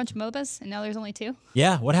 Remember when there were a bunch of MOBAs and now there's only two?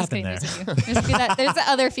 Yeah, what Just happened kidding, there? There's a few. There's the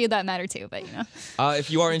other few that matter too, but If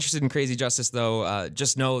you are interested in Crazy Justice, though,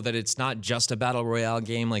 just know that it's not just a battle royale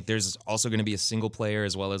game. Like, there's also going to be a single player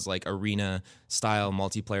as well as like arena style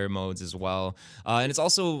multiplayer modes as well, and it's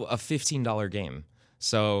also a $15 game.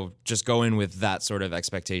 So just go in with that sort of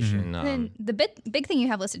expectation. then the big thing you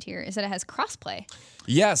have listed here is that it has crossplay.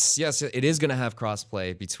 Yes, it is going to have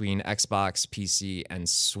crossplay between Xbox, PC, and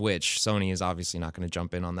Switch. Sony is obviously not going to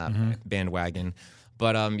jump in on that bandwagon.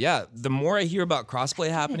 But yeah, the more I hear about crossplay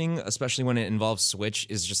happening, especially when it involves Switch,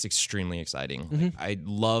 is just extremely exciting. Like, I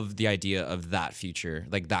love the idea of that future,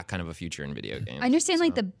 like that kind of a future in video games. I understand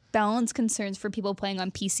like the balance concerns for people playing on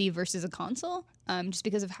PC versus a console, just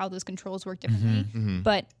because of how those controls work differently.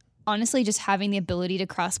 But honestly, just having the ability to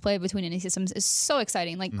crossplay between any systems is so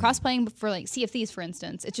exciting. Like crossplaying for like Sea of Thieves, for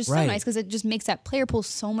instance, it's just so Right. nice because it just makes that player pool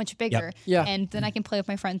so much bigger. Yeah. And then I can play with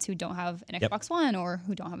my friends who don't have an Xbox One or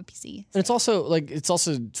who don't have a PC. And it's also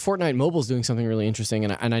Fortnite Mobile's doing something really interesting,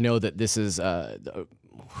 and I know that this is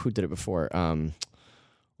who did it before.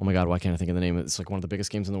 oh my God, why can't I think of the name? It's like one of the biggest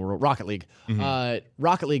games in the world, Rocket League.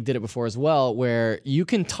 Rocket League did it before as well, where you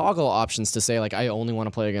can toggle options to say like, I only want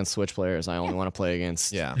to play against Switch players. I only want to play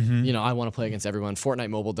against, I want to play against everyone. Fortnite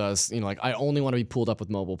Mobile does, like I only want to be pooled up with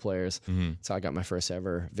mobile players. So I got my first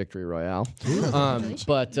ever victory royale.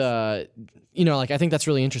 But like I think that's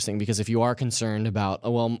really interesting because if you are concerned about,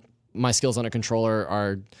 my skills on a controller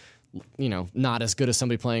are not as good as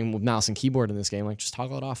somebody playing with mouse and keyboard in this game, like just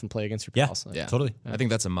toggle it off and play against your pals. Yeah, totally. I think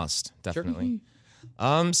that's a must, definitely.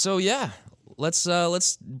 So yeah,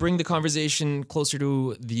 let's bring the conversation closer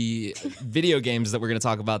to the video games that we're going to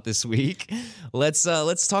talk about this week. Let's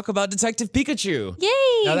talk about Detective Pikachu. Yay!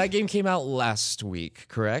 Now that game came out last week,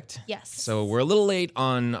 correct? Yes. So we're a little late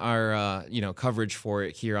on our coverage for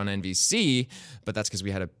it here on NVC, but that's because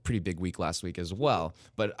we had a pretty big week last week as well.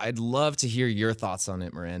 But I'd love to hear your thoughts on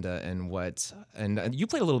it, Miranda, and you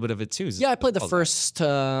played a little bit of it too. Yeah, I played the first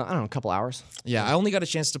a couple hours. Yeah, I only got a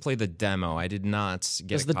chance to play the demo. I did not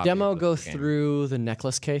get. Does the demo go through the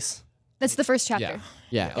necklace case? That's the first chapter.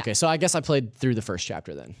 Yeah. Okay. So I guess I played through the first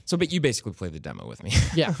chapter then. So, but you basically played the demo with me.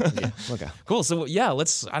 Yeah. Okay. Cool. So yeah,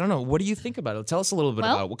 I don't know. What do you think about it? Tell us a little bit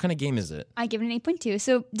about it. What kind of game is it? I give it an 8.2.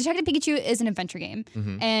 So Detective Pikachu is an adventure game.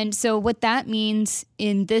 And so what that means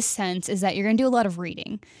in this sense is that you're going to do a lot of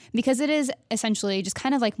reading because it is essentially just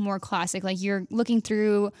kind of like more classic. Like you're looking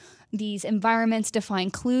through these environments to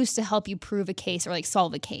find clues to help you prove a case or like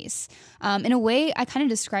solve a case. In a way, I kind of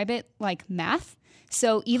describe it like math.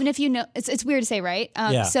 So even if you know, it's weird to say, right?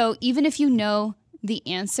 So even if you know the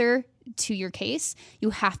answer to your case, you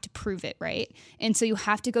have to prove it, right? And so you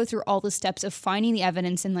have to go through all the steps of finding the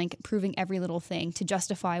evidence and like proving every little thing to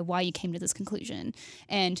justify why you came to this conclusion.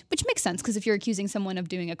 And which makes sense because if you're accusing someone of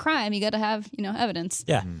doing a crime, you got to have, evidence.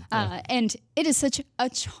 Yeah. And it is such a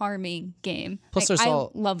charming game. Plus I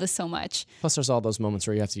love this so much. Plus there's all those moments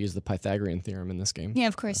where you have to use the Pythagorean theorem in this game. Yeah,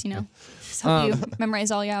 of course, just help you memorize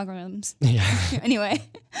all your algorithms. Yeah. Anyway,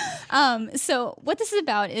 so what this is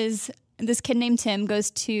about is this kid named Tim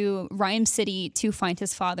goes to Rhyme City to find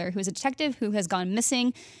his father, who is a detective who has gone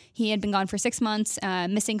missing. He had been gone for 6 months,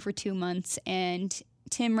 missing for 2 months, and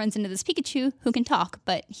Tim runs into this Pikachu who can talk,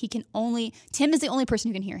 but Tim is the only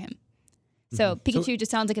person who can hear him. So Pikachu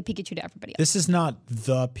just sounds like a Pikachu to everybody else. This is not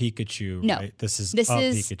the Pikachu, No. right? This is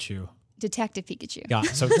Pikachu. Detective Pikachu. Got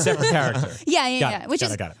it. So separate character. Yeah. Which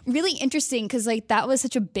is got it. really interesting because like that was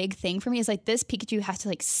such a big thing for me. Is like this Pikachu has to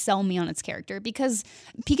like sell me on its character because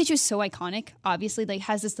Pikachu is so iconic. Obviously, like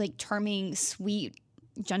has this like charming, sweet,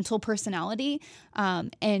 gentle personality,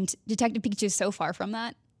 and Detective Pikachu is so far from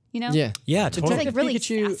that. Yeah. Totally. It's like really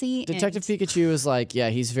sassy. Detective Pikachu is like,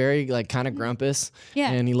 he's very like kind of grumpus.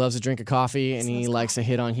 Yeah. And he loves to drink a coffee and he likes to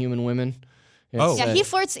hit on human women. Oh. Yeah, he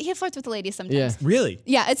flirts with the ladies sometimes. Yeah. Really?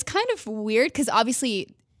 Yeah, it's kind of weird because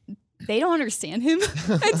obviously they don't understand him,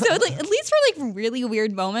 and so like at least for like really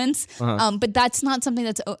weird moments. But that's not something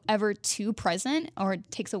that's ever too present or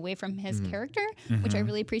takes away from his character, which I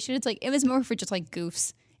really appreciate. It's like it was more for just like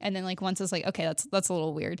goofs. And then like once it's like, okay, that's a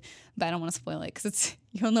little weird, but I don't want to spoil it because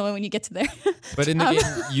you'll know it when you get to there. But in the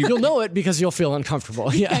game, You'll know it because you'll feel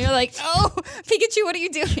uncomfortable. Yeah. And you're like, oh, Pikachu, what are you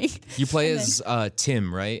doing? you play as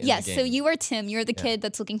Tim, right? Yes, so you are Tim. You're the kid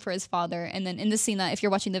that's looking for his father. And then in the scene that if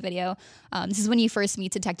you're watching the video, this is when you first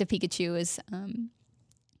meet Detective Pikachu is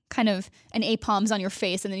kind of an A-palm's on your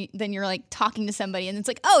face and then you're like talking to somebody and it's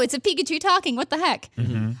like, oh, it's a Pikachu talking. What the heck?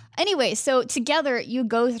 Anyway, so together you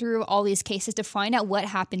go through all these cases to find out what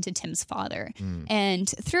happened to Tim's father. And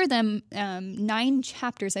through them, 9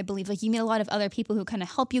 chapters, I believe, like you meet a lot of other people who kind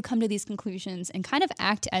of help you come to these conclusions and kind of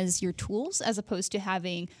act as your tools as opposed to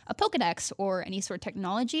having a Pokedex or any sort of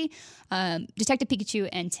technology. Detective Pikachu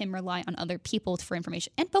and Tim rely on other people for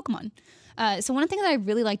information and Pokemon. So one thing that I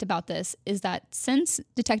really liked about this is that since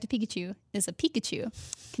Detective Pikachu is a Pikachu,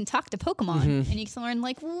 can talk to Pokemon, and you can learn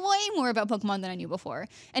like way more about Pokemon than I knew before.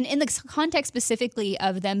 And in the context specifically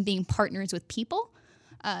of them being partners with people,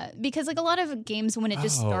 because like a lot of games when it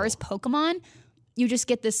just stars Pokemon, you just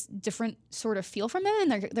get this different sort of feel from them,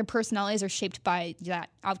 and their personalities are shaped by that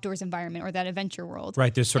outdoors environment or that adventure world.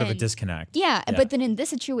 Right, there's sort of a disconnect. Yeah, but then in this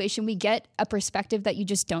situation, we get a perspective that you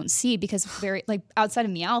just don't see because very like outside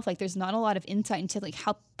of Meowth, like there's not a lot of insight into like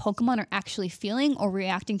how Pokemon are actually feeling or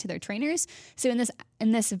reacting to their trainers. So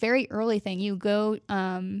in this very early thing, you go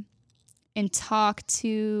and talk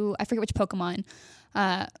to, I forget which Pokemon.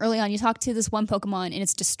 Early on, you talk to this one Pokemon and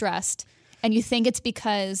it's distressed. And you think it's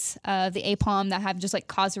because of the A-palm that have just like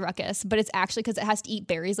caused a ruckus, but it's actually because it has to eat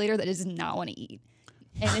berries later that it does not want to eat.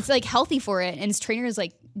 And it's like healthy for it. And its trainer is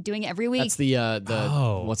like doing it every week. That's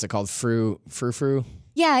the what's it called? Frou.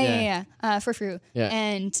 Yeah. Frou. Yeah.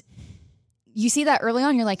 And you see that early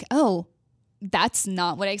on, you're like, oh, that's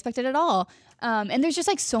not what I expected at all. And there's just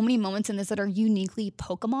like so many moments in this that are uniquely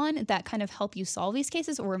Pokemon that kind of help you solve these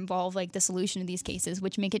cases or involve like the solution of these cases,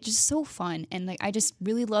 which make it just so fun. And like I just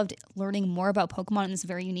really loved learning more about Pokemon in this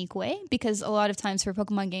very unique way, because a lot of times for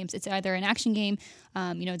Pokemon games, it's either an action game,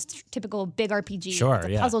 it's typical big RPG, Sure, it's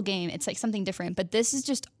a puzzle game, it's like something different. But this is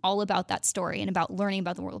just all about that story and about learning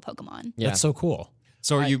about the world of Pokemon. Yeah. That's so cool.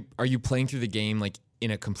 So are you playing through the game like in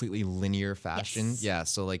a completely linear fashion? Yes. Yeah.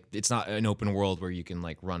 So like it's not an open world where you can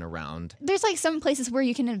like run around. There's like some places where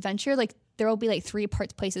you can adventure, like there will be like 3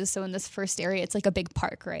 parts places. So in this first area, it's like a big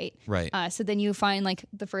park, right? Right. So then you find like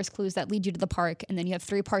the first clues that lead you to the park, and then you have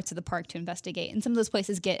 3 parts of the park to investigate. And some of those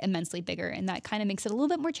places get immensely bigger, and that kind of makes it a little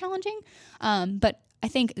bit more challenging. But I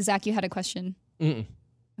think Zach, you had a question. Mm-mm.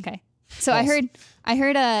 Okay. So I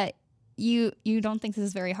heard you don't think this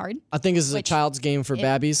is very hard. I think this is a Which child's game for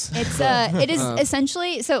babbies. It is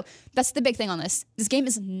essentially, so that's the big thing on this. This game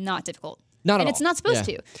is not difficult. Not at and all. it's not supposed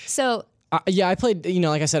Yeah. to. So I played,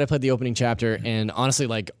 like I said, I played the opening chapter, and honestly,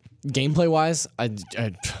 like gameplay wise, I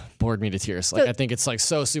bored me to tears. Like I think it's like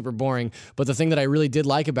so super boring. But the thing that I really did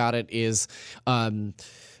like about it is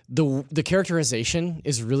the characterization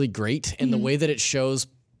is really great, and the way that it shows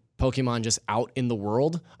Pokemon just out in the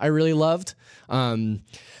world, I really loved.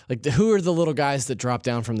 Who are the little guys that drop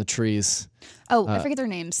down from the trees? I forget their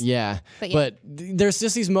names. Yeah. But yeah. There's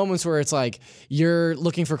just these moments where it's like you're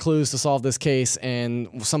looking for clues to solve this case,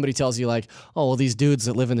 and somebody tells you like, oh, well, these dudes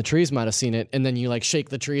that live in the trees might have seen it. And then you like shake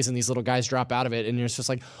the trees and these little guys drop out of it. And you're just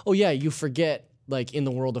like, oh yeah, you forget like in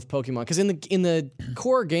the world of Pokemon. Because in the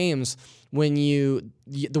core games, when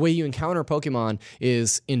the way you encounter Pokemon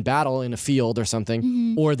is in battle in a field or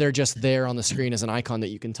something, or they're just there on the screen as an icon that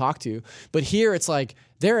you can talk to. But here it's like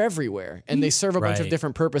they're everywhere, and they serve a bunch of Right.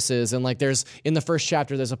 different purposes. And like there's in the first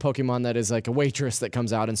chapter, there's a Pokemon that is like a waitress that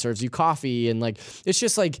comes out and serves you coffee, and like it's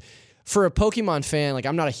just like for a Pokemon fan, like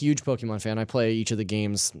I'm not a huge Pokemon fan. I play each of the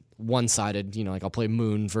games one-sided. Like I'll play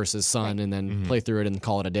Moon versus Sun, and then play through it and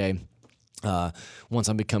call it a day. Once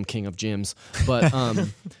I become king of gyms, but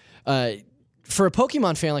for a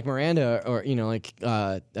Pokemon fan like Miranda or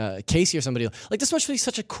Casey or somebody, like this must be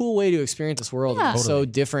such a cool way to experience this world. Yeah. It's so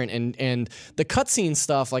different, and the cutscene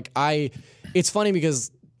stuff. It's funny because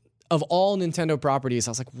of all Nintendo properties,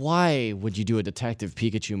 I was like, why would you do a Detective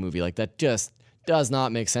Pikachu movie? Like that just does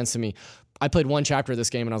not make sense to me. I played one chapter of this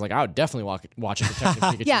game and I was like, I would definitely watch a Detective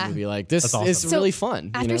Pikachu Yeah. movie. Like this awesome. is really fun.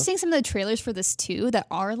 After seeing some of the trailers for this too that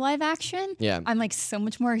are live action, Yeah. I'm like so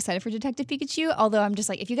much more excited for Detective Pikachu. Although I'm just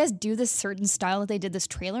like, if you guys do this certain style that they did this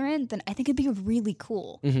trailer in, then I think it'd be really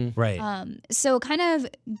cool. Right. So kind of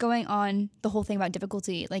going on the whole thing about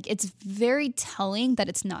difficulty, like it's very telling that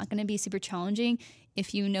it's not going to be super challenging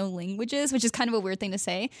if you know languages, which is kind of a weird thing to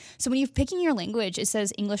say. So when you're picking your language, it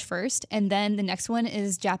says English first, and then the next one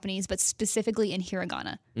is Japanese, but specifically in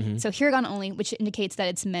hiragana. So hiragana only, which indicates that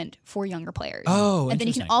it's meant for younger players. Oh, and then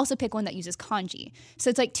you can interesting. also pick one that uses kanji. So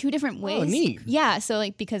it's like 2 different ways. neat. Yeah. So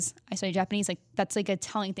like because I study Japanese, like that's like a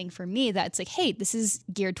telling thing for me that it's like, hey, this is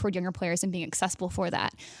geared toward younger players and being accessible for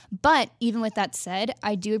that. But even with that said,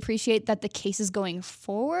 I do appreciate that the cases going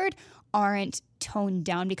forward aren't toned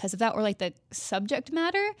down because of that, or like the subject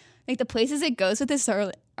matter, like the places it goes with this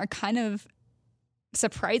are kind of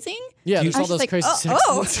surprising. Yeah, there's I all was those just like,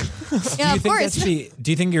 crazy yeah, of think course.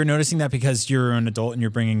 do you think you're noticing that because you're an adult and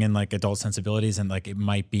you're bringing in like adult sensibilities and like it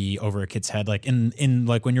might be over a kid's head? Like in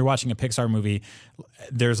like when you're watching a Pixar movie,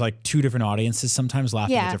 there's like 2 different audiences sometimes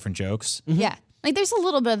laughing at Yeah. different jokes. Yeah. Like there's a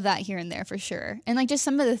little bit of that here and there for sure. And like just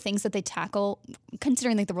some of the things that they tackle,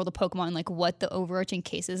 considering like the world of Pokemon, like what the overarching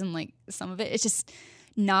case is and like some of it, it's just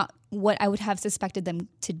not what I would have suspected them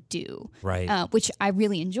to do. Right. Which I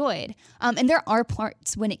really enjoyed. And there are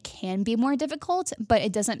parts when it can be more difficult, but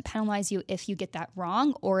it doesn't penalize you if you get that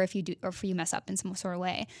wrong or if you mess up in some sort of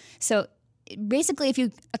way. So basically if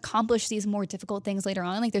you accomplish these more difficult things later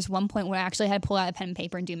on, like there's one point where I actually had to pull out a pen and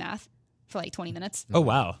paper and do math for like 20 minutes. Oh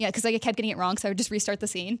wow. Yeah, because like I kept getting it wrong, so I would just restart the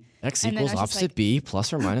scene. X And then I equals was just opposite like- B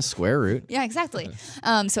plus or minus square root. Yeah, exactly.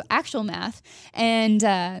 So actual math, and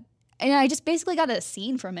I just basically got a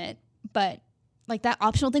scene from it, but like that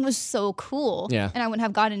optional thing was so cool. Yeah. And I wouldn't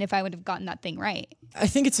have gotten it if I would have gotten that thing right. I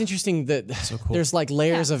think it's interesting that there's like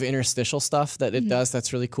layers of interstitial stuff that it does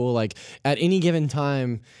that's really cool. Like at any given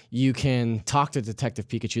time, you can talk to Detective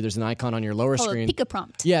Pikachu. There's an icon on your lower Called a screen. Pika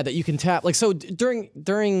prompt. Yeah, that you can tap. Like so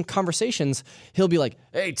during conversations, he'll be like,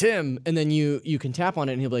 "Hey Tim," and then you can tap on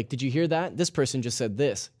it and he'll be like, "Did you hear that? This person just said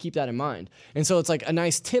this. Keep that in mind." And so it's like a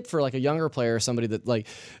nice tip for like a younger player or somebody that like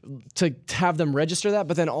to have them register that.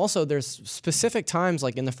 But then also there's specific specific times,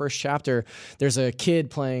 like in the first chapter, there's a kid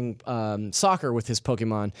playing soccer with his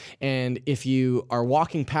Pokemon, and if you are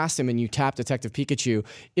walking past him and you tap Detective Pikachu,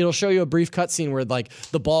 it'll show you a brief cutscene where like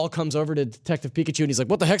the ball comes over to Detective Pikachu and he's like,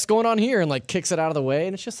 "What the heck's going on here?" and like kicks it out of the way.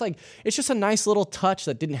 And it's just a nice little touch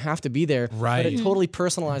that didn't have to be there, Right. but it totally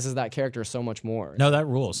personalizes that character so much more. No, that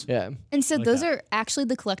rules. Yeah. And so those are actually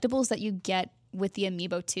the collectibles that you get with the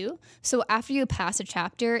amiibo too. So after you pass a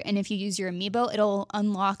chapter, and if you use your amiibo, it'll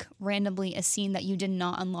unlock randomly a scene that you did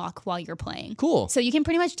not unlock while you're playing. Cool. So you can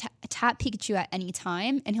pretty much tap Pikachu at any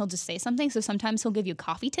time, and he'll just say something. So sometimes he'll give you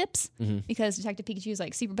coffee tips because Detective Pikachu is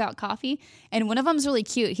like super about coffee, and one of them's really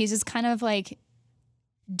cute. He's just kind of like,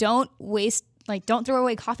 don't throw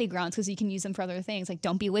away coffee grounds because you can use them for other things. Like,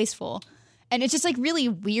 don't be wasteful. And it's just like really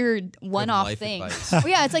weird one-off life thing. advice. Well,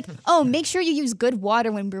 yeah, it's like, oh, make sure you use good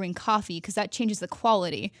water when brewing coffee because that changes the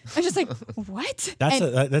quality. I'm just like, what?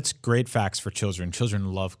 That's great facts for children.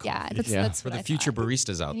 Children love coffee. Yeah, that's For what the I future thought.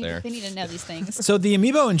 baristas out there. They need to know these things. So the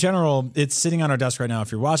amiibo in general, it's sitting on our desk right now.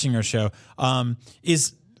 If you're watching our show,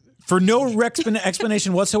 is for no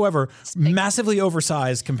explanation whatsoever, massively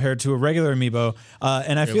oversized compared to a regular amiibo.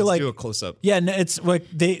 And I feel let's like do a close-up. Yeah, no, it's like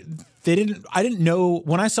I didn't know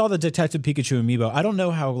when I saw the Detective Pikachu amiibo. I don't know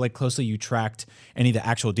how like closely you tracked any of the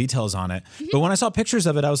actual details on it, but when I saw pictures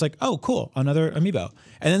of it, I was like, oh, cool, another amiibo.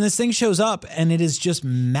 And then this thing shows up, and it is just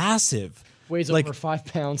massive. Weighs like, over 5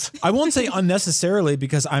 pounds. I won't say unnecessarily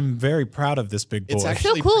because I'm very proud of this big boy. It's So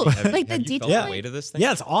actually cool. pretty heavy. Like the Have you felt detail. the weight of this thing?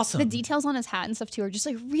 Yeah, it's awesome. The details on his hat and stuff too are just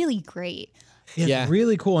like really great. Yeah.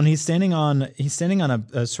 Really cool. And he's standing on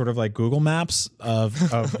a sort of like Google Maps of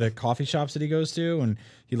the coffee shops that he goes to, and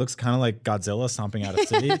he looks kind of like Godzilla stomping out a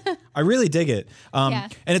city. I really dig it. Yeah.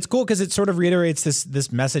 And it's cool because it sort of reiterates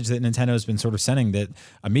this message that Nintendo has been sort of sending, that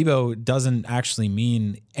amiibo doesn't actually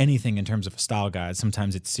mean anything in terms of a style guide.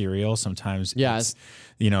 Sometimes it's cereal, sometimes it's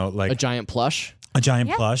like A giant plush. a giant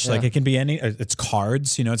plush. Like it can be it's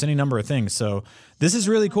cards, it's any number of things. So this is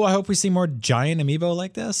really cool. I hope we see more giant amiibo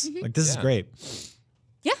like this. Like this is great.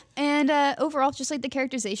 Yeah, and overall, just like the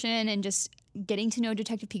characterization and just getting to know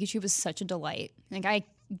Detective Pikachu was such a delight. Like I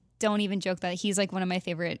don't even joke that he's like one of my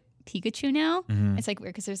favorite Pikachu now. It's like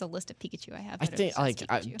weird because there's a list of Pikachu I have. I that are think just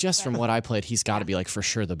Pikachu. just from what I played, he's got to be like for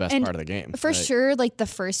sure the best And part of the game. For Right. sure, like the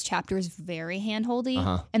first chapter is very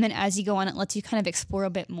handholdy, and then as you go on, it lets you kind of explore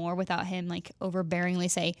a bit more without him like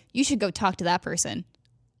overbearingly say, "You should go talk to that person.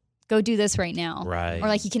 Go do this right now." Right. Or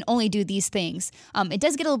like you can only do these things. It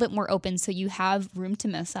does get a little bit more open, so you have room to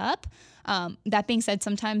mess up. That being said,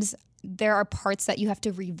 sometimes there are parts that you have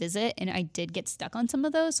to revisit, and I did get stuck on some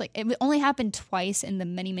of those. Like it only happened twice in the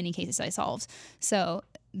many cases I solved, so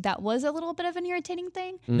that was a little bit of an irritating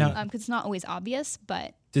thing because it's not always obvious,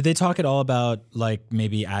 but. Did they talk at all about like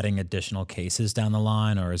maybe adding additional cases down the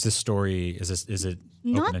line, or is this story is it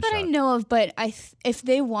Not open and that I shut? know of, but if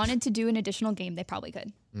they wanted to do an additional game, they probably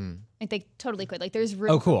could. Like they totally could. Like there's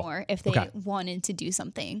room cool. for more if they Okay. wanted to do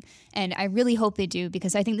something, and I really hope they do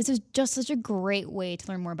because I think this is just such a great way to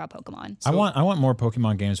learn more about Pokemon. I want more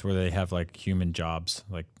Pokemon games where they have like human jobs,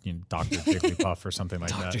 like Dr. Jigglypuff or something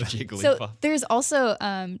like that. Jigglypuff. So there's also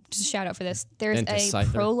just a shout out for this. There's And to a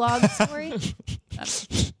Scyther. prologue story.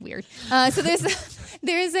 That's weird. So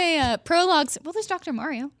there's a prologue. Well, there's Dr.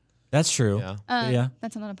 Mario. That's true. Yeah.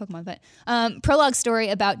 That's not a Pokemon, but prologue story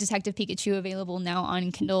about Detective Pikachu available now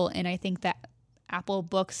on Kindle, and I think that Apple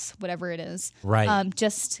Books, whatever it is, Right.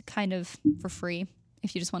 just kind of for free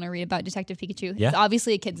if you just want to read about Detective Pikachu. Yeah. It's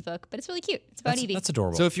obviously a kid's book, but it's really cute. It's about Eevee. That's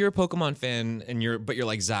adorable. So if you're a Pokemon fan and you're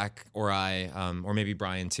like Zach or I, or maybe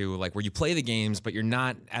Brian too, like where you play the games but you're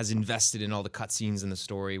not as invested in all the cutscenes in the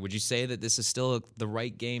story, would you say that this is still the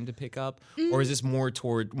right game to pick up, or is this more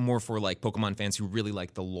for like Pokemon fans who really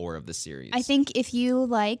like the lore of the series? I think if you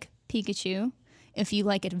like Pikachu, if you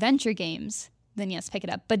like adventure games, then yes, pick it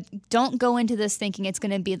up. But don't go into this thinking it's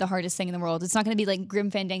going to be the hardest thing in the world. It's not going to be like Grim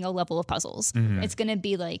Fandango level of puzzles. It's going to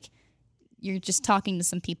be like you're just talking to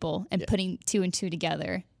some people and putting 2 and 2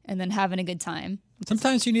 together and then having a good time.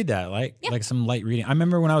 Sometimes you need that, like some light reading. I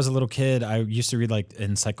remember when I was a little kid, I used to read like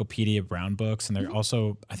Encyclopedia Brown books, and there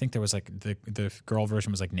also, I think there was like the girl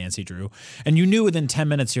version was like Nancy Drew, and you knew within 10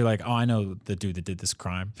 minutes you're like, oh, I know the dude that did this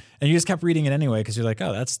crime, and you just kept reading it anyway because you're like,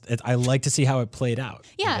 oh, that's it. I like to see how it played out.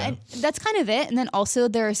 Yeah, and that's kind of it. And then also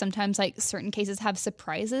there are sometimes like certain cases have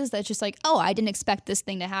surprises that's just like, oh, I didn't expect this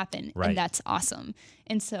thing to happen. Right. And that's awesome.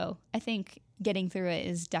 And so I think getting through it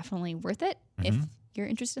is definitely worth it if you're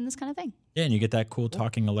interested in this kind of thing. Yeah, and you get that cool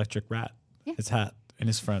talking electric rat, his hat, and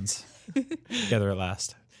his friends together at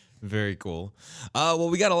last. Very cool. Well,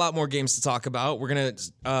 we got a lot more games to talk about. We're going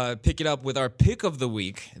to pick it up with our pick of the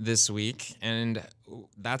week this week. And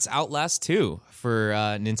that's Outlast 2 for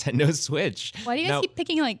Nintendo Switch. Why do you guys Now, keep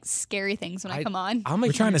picking like scary things when I come on?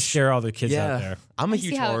 We're trying to scare all the kids out there. I'm a see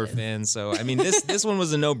huge how it horror is. fan, so I mean this one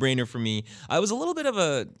was a no-brainer for me. I was a little bit of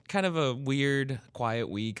a kind of a weird, quiet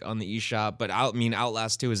week on the eShop, but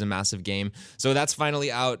Outlast 2 is a massive game, so that's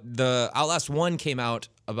finally out. The Outlast 1 came out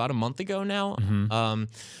about a month ago now.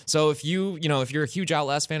 So if you're a huge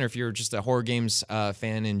Outlast fan, or if you're just a horror games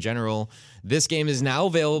fan in general, this game is now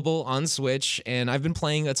available on Switch, and I've been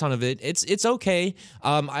playing a ton of it. It's okay.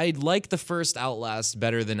 I like the first Outlast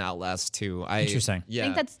better than Outlast 2. Interesting. Yeah. I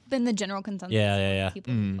think that's been the general consensus. Yeah.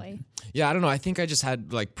 People who play. Yeah, I don't know. I think I just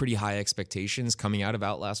had like pretty high expectations coming out of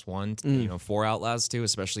Outlast 1, for Outlast 2,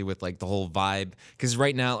 especially with like the whole vibe. Because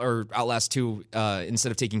right now, or Outlast 2,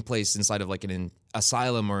 instead of taking place inside of like an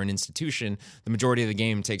asylum or an institution, the majority of the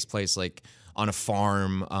game takes place like on a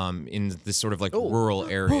farm in this sort of like rural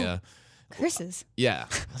area. Curses. Yeah.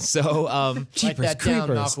 So, Write that down,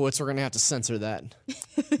 creepers. Malkowitz. We're gonna have to censor that.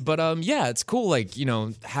 but yeah, it's cool. Like,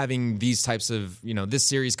 having these types of, this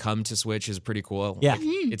series come to Switch is pretty cool. Yeah. Like,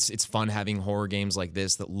 it's fun having horror games like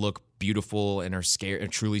this that look beautiful and are scary,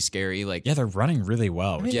 truly scary. Like, Yeah, they're running really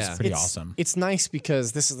well, which Yeah. is pretty awesome. It's nice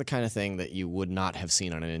because this is the kind of thing that you would not have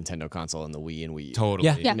seen on a Nintendo console in the Wii and Wii U. totally.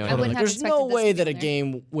 Yeah. Yeah, You know, I wouldn't have there's no expected this way to be that a in there.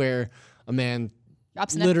 game where a man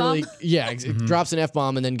Drops an literally, F-bomb. drops an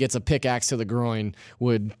F-bomb and then gets a pickaxe to the groin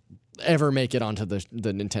would ever make it onto the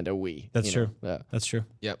Nintendo Wii. That's you know? true. Yeah. That's true.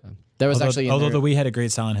 Yep. That was actually in Although there. the Wii had a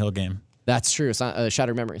great Silent Hill game. That's true.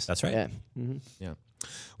 Shattered Memories. That's right. Yeah. Yeah.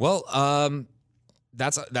 Well,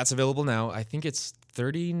 that's available now. I think it's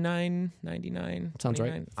 $39.99. Sounds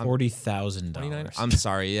right. $40,000. I'm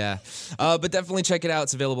sorry, yeah. But definitely check it out.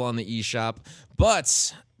 It's available on the eShop.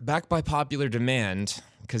 But back by popular demand,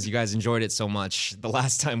 because you guys enjoyed it so much the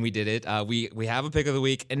last time we did it, we have a pick of the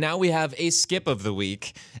week, and now we have a skip of the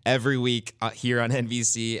week every week here on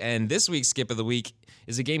NVC. And this week's skip of the week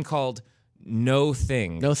is a game called No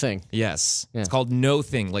Thing. No thing. Yes. Yeah. It's called No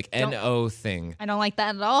Thing, like N-O Thing. I don't like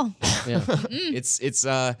that at all. Yeah. It's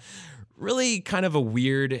really kind of a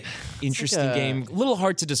weird, interesting like a- game. A little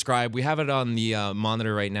hard to describe. We have it on the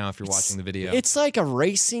monitor right now if you're watching the video. It's like a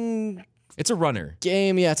racing It's a runner.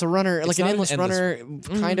 game. Yeah, it's a runner, like an not an endless endless-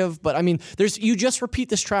 runner, kind of. But I mean, you just repeat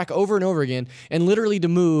this track over and over again, and literally to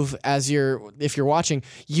move if you're watching,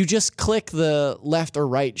 you just click the left or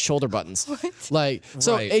right shoulder buttons. Like,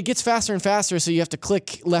 so Right. it gets faster and faster. So you have to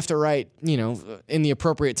click left or right, in the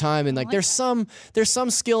appropriate time. And like, there's some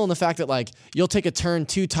skill in the fact that like you'll take a turn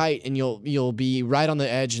too tight and you'll be right on the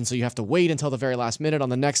edge, and so you have to wait until the very last minute on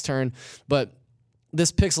the next turn. But this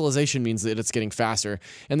pixelization means that it's getting faster,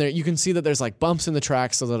 and there you can see that there's like bumps in the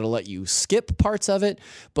track so that it'll let you skip parts of it.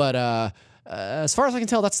 But as far as I can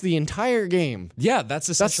tell, that's the entire game. Yeah, that's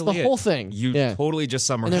essentially the it. whole thing. You Yeah. totally just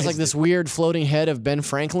summarized And there's like this it. weird floating head of Ben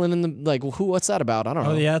Franklin in the like. What's that about? I don't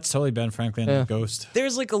know. Oh, yeah, it's totally Ben Franklin, the Ghost.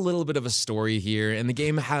 There's like a little bit of a story here, and the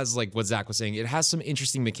game has like what Zach was saying. It has some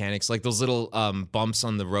interesting mechanics, like those little bumps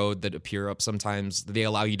on the road that appear up sometimes. They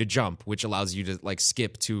allow you to jump, which allows you to like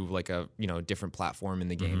skip to like a different platform in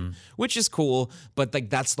the game, which is cool. But like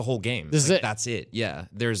that's the whole game. This is Like, it. That's it. Yeah.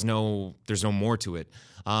 There's no more to it.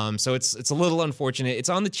 So it's a little unfortunate. It's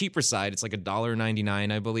on the cheaper side. It's like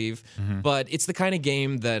 $1.99, I believe. But it's the kind of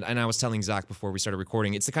game that, and I was telling Zach before we started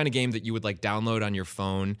recording, it's the kind of game that you would like download on your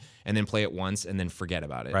phone and then play it once and then forget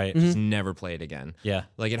about it. Right. Just never play it again. Yeah.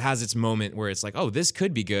 Like it has its moment where it's like, oh, this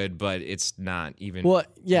could be good, but it's not even, Well,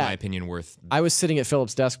 yeah. in my opinion, worth. I was sitting at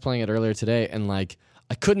Philip's desk playing it earlier today, and like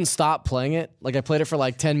I couldn't stop playing it. Like I played it for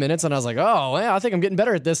like 10 minutes, and I was like, oh, yeah, I think I'm getting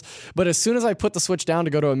better at this. But as soon as I put the Switch down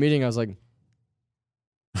to go to a meeting, I was like,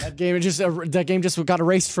 that game just got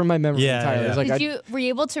erased from my memory Yeah, entirely. yeah. It was like, Were you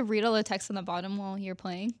able to read all the text on the bottom while you're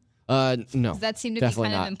playing? no, That seemed to definitely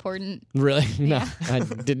be kind not. of important. Really? No, I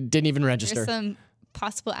didn't even register. There's some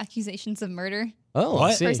possible accusations of murder. Oh,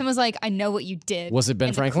 What? I see. Person was like, "I know what you did." Was it Ben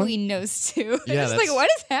and Franklin? The Queen knows too. Yeah, It's like, that's- what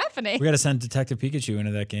is happening? We got to send Detective Pikachu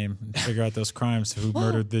into that game and figure out those crimes. Who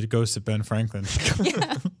murdered the ghost of Ben Franklin?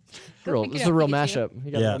 Real, pick this it is a up, real Pikachu. mashup.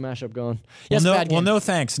 You got Yeah. a little mashup going. Well, Yes, no, bad game. no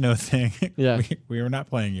thanks, no thing. Yeah. we were not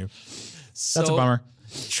playing you. So, That's a bummer.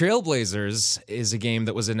 Trailblazers is a game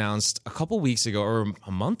that was announced a couple weeks ago, or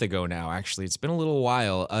a month ago now, actually. It's been a little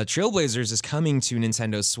while. Trailblazers is coming to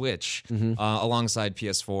Nintendo Switch alongside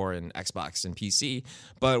PS4 and Xbox and PC.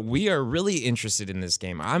 But we are really interested in this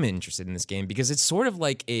game. I'm interested in this game because it's sort of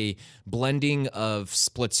like a blending of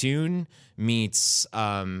Splatoon meets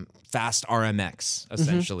Fast RMX,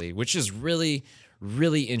 essentially, which is really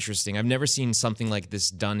interesting. I've never seen something like this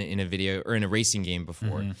done in a video or in a racing game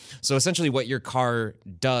before. So essentially what your car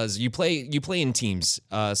does, you play in teams.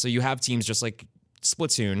 So you have teams just like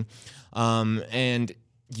Splatoon. And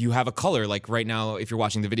you have a color. Like right now, if you're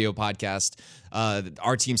watching the video podcast,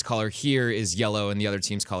 our team's color here is yellow and the other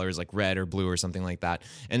team's color is like red or blue or something like that.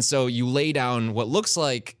 And so you lay down what looks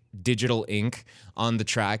like digital ink on the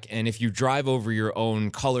track, and if you drive over your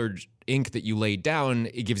own colored ink that you laid down,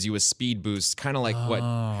 it gives you a speed boost, kind of like what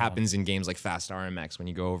happens in games like Fast RMX when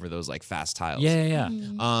you go over those like fast tiles. Yeah.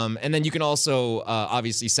 And then you can also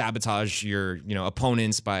obviously sabotage your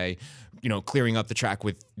opponents by clearing up the track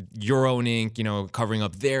with your own ink, covering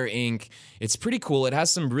up their ink. It's pretty cool. It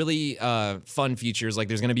has some really fun features. Like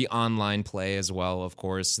there's going to be online play as well, of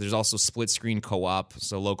course. There's also split screen co-op,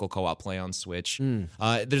 so local co-op play on Switch.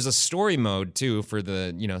 There's a story mode too for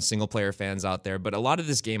the single player fans out there. But a lot of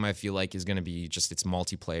this game I feel like is going to be just its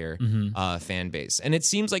multiplayer fan base, and it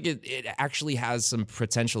seems like it actually has some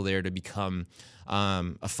potential there to become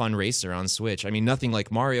a fun racer on Switch. I mean, nothing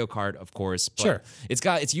like Mario Kart, of course, but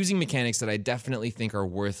it's using mechanics that I definitely think are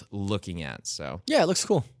worth looking at. So Yeah, it looks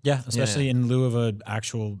cool. Yeah, especially in lieu of an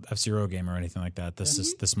actual F-Zero game or anything like that.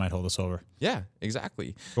 This might hold us over. yeah,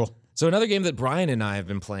 exactly. Cool. So another game that Brian and I have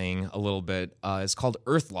been playing a little bit is called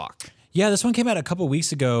Earthlock. Yeah, this one came out a couple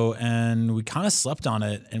weeks ago, and we kind of slept on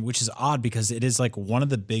it, and which is odd because it is like one of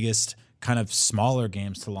the biggest kind of smaller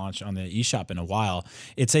games to launch on the eShop in a while.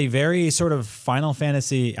 It's a very sort of Final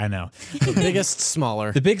Fantasy, I know. The biggest,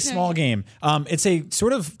 smaller. The big small game. It's a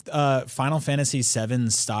sort of Final Fantasy VII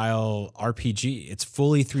style RPG. It's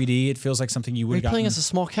fully 3D. It feels like something you would Are have you playing gotten. as a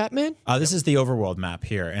small cat man? This is the overworld map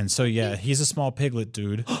here. And so, yeah, he's a small piglet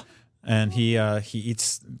dude. And he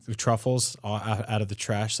eats truffles out of the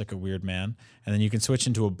trash like a weird man. And then you can switch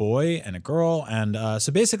into a boy and a girl. And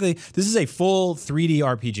so basically, this is a full 3D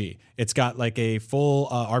RPG. It's got like a full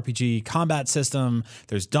RPG combat system.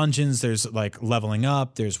 There's dungeons. There's like leveling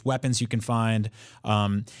up. There's weapons you can find.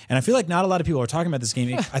 And I feel like not a lot of people are talking about this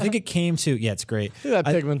game. I think it came to, yeah, it's great. Look at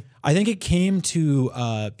that Pigman. I think it came to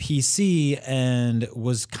PC and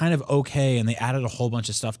was kind of okay, and they added a whole bunch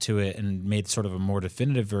of stuff to it and made sort of a more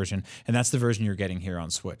definitive version, and that's the version you're getting here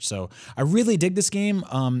on Switch. So I really dig this game.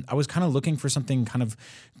 I was kind of looking for something kind of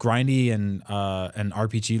grindy and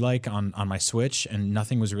RPG-like on my Switch, and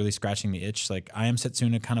nothing was really scratching the itch. Like I Am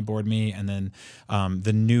Setsuna kind of bored me, and then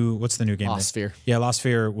what's the new game? Lost Sphere. Yeah, Lost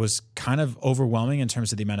Sphere was kind of overwhelming in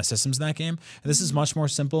terms of the amount of systems in that game. And this is much more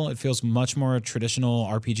simple. It feels much more traditional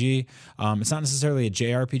RPG. It's not necessarily a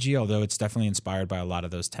JRPG, although it's definitely inspired by a lot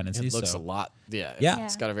of those tendencies. It looks a lot. Yeah. Yeah.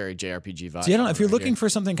 It's got a very JRPG vibe. So, yeah, I don't know. If you're looking for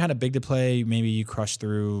something kind of big to play, maybe you crush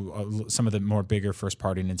through some of the more bigger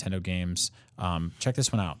first-party Nintendo games. Check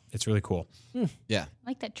this one out. It's really cool. Yeah. I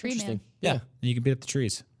like that tree man. Yeah. And you can beat up the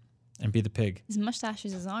trees and be the pig. His mustache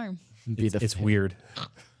is his arm. It's weird.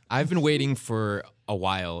 I've been waiting for a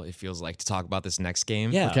while, it feels like, to talk about this next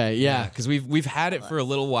game. Yeah. Okay, yeah. Because we've had it for a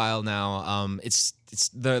little while now. It's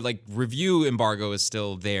the like review embargo is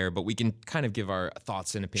still there, but we can kind of give our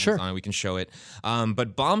thoughts and opinions on it. We can show it.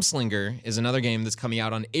 But Bombslinger is another game that's coming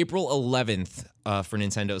out on April 11th for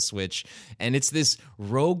Nintendo Switch, and it's this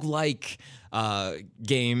roguelike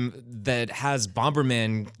game that has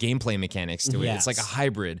Bomberman gameplay mechanics to it. Yes. It's like a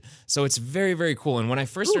hybrid. So it's very, very cool. And when I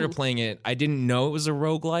first started playing it, I didn't know it was a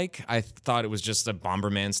roguelike. I thought it was just a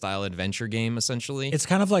Bomberman style adventure game, essentially. It's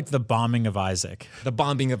kind of like the bombing of Isaac. The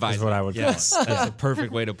bombing of Isaac. Is what I would call Yes, it. that's a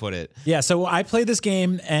perfect way to put it. Yeah, so I played this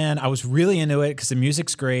game and I was really into it because the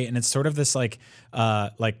music's great and it's sort of this like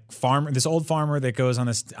farmer, this old farmer that goes on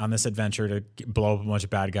this adventure to blow up a bunch of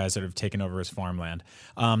bad guys that have taken over his farmland.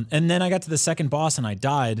 And then I got to the second boss and I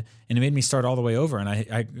died, and it made me start all the way over. And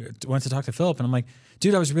I went to talk to Philip and I'm like,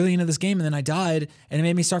 dude, I was really into this game and then I died and it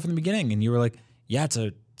made me start from the beginning. And you were like, yeah, it's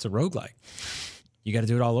a roguelike. You got to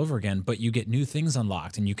do it all over again, but you get new things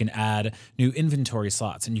unlocked and you can add new inventory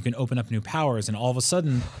slots and you can open up new powers. And all of a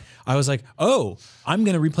sudden I was like, oh, I'm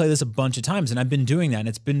going to replay this a bunch of times. And I've been doing that. And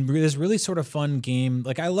it's been this really sort of fun game.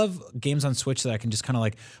 Like I love games on Switch that I can just kind of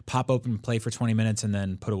like pop open, play for 20 minutes and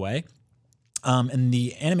then put away. And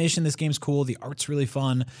the animation in this game's cool. The art's really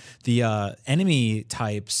fun. The enemy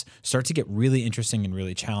types start to get really interesting and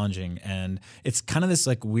really challenging. And it's kind of this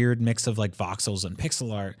like weird mix of like voxels and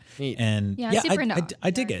pixel art. Neat. And Yeah, super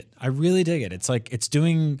I dig it. I really dig it. It's like it's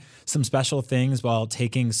doing some special things while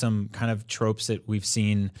taking some kind of tropes that we've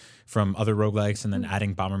seen from other roguelikes and then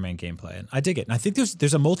adding Bomberman gameplay. And I dig it. And I think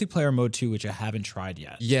there's a multiplayer mode too, which I haven't tried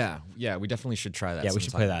yet. Yeah, we definitely should try that. Yeah, we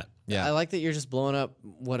should play that. Yeah. I like that you're just blowing up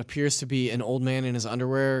what appears to be an old man in his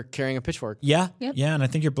underwear carrying a pitchfork. Yeah, Yep. yeah, and I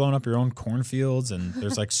think you're blowing up your own cornfields, and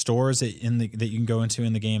there's like stores that you can go into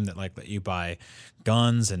in the game that like let you buy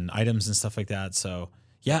guns and items and stuff like that. So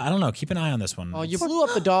yeah, I don't know. Keep an eye on this one. Oh, you blew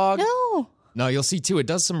up the dog. No. No, you'll see too. It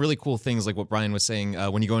does some really cool things, like what Brian was saying.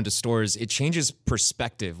 When you go into stores, it changes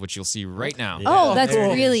perspective, which you'll see right now. Oh, that's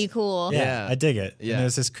There it really cool. Yeah. I dig it. Yeah. And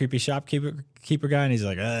there's this creepy shopkeeper guy, and he's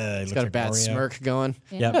like, He's got a bad smirk going.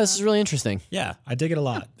 Yep. Yeah, this is really interesting. Yeah, I dig it a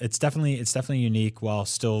lot. It's definitely unique while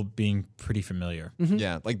still being pretty familiar.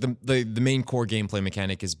 Yeah, like the main core gameplay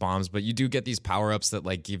mechanic is bombs, but you do get these power ups that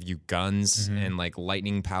like give you guns and like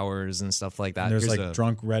lightning powers and stuff like that. And there's Here's like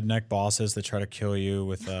drunk redneck bosses that try to kill you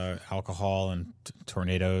with alcohol and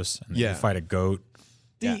tornadoes. And Yeah. you fight a goat.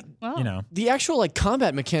 Wow. You know, The actual like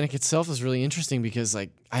combat mechanic itself is really interesting because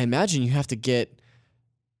like I imagine you have to get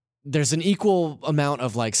there's an equal amount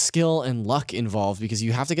of like skill and luck involved because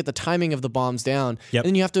you have to get the timing of the bombs down. Yep. And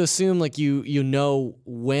then you have to assume like you know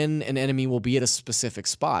when an enemy will be at a specific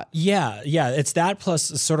spot. Yeah, it's that plus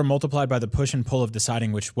sort of multiplied by the push and pull of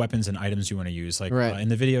deciding which weapons and items you want to use. Like Right. in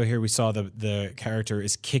the video here, we saw the character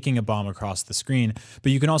is kicking a bomb across the screen,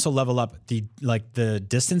 but you can also level up the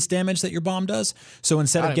distance damage that your bomb does. So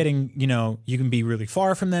instead of getting, you can be really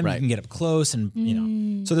far from them, you Right. can get up close,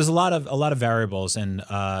 and so there's a lot of variables, and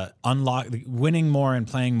winning more and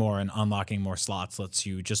playing more and unlocking more slots lets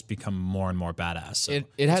you just become more and more badass. So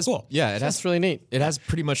it has cool. Yeah, it has That's really neat. It has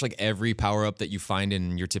pretty much like every power up that you find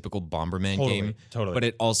in your typical Bomberman game. Totally. But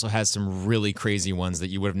it also has some really crazy ones that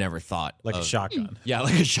you would have never thought. like a of. shotgun. Yeah,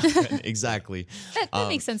 like a shotgun. Exactly. That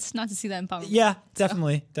makes sense not to see that in Bomberman. Yeah,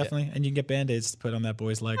 definitely. And you can get band-aids to put on that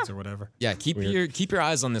boy's legs or whatever. Yeah, keep your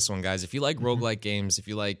eyes on this one, guys. If you like roguelike games, if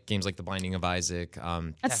you like games like The Binding of Isaac,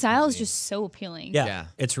 That style is just so appealing. Yeah,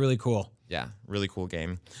 it's really cool. Yeah, really cool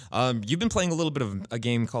game. You've been playing a little bit of a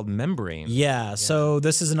game called Membrane. Yeah, so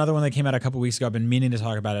this is another one that came out a couple weeks ago. I've been meaning to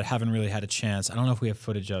talk about it. Haven't really had a chance. I don't know if we have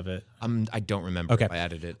footage of it. I don't remember if I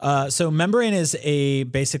added it. So Membrane is a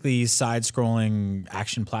basically side-scrolling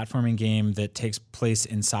action platforming game that takes place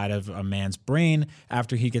inside of a man's brain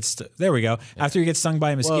after he gets after he gets stung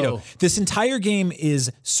by a mosquito. Whoa. This entire game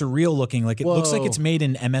is surreal looking. Like it looks like it's made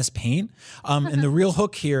in MS Paint. And the real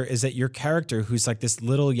hook here is that your character, who's like this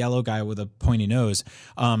little yellow guy with a pointy nose,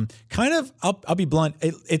 kind of I'll be blunt.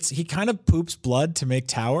 He kind of poops blood to make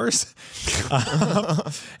towers,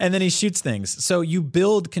 and then he shoots things. So you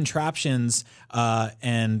build contraptions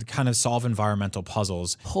and kind of solve environmental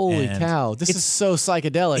puzzles. Holy And cow. This is so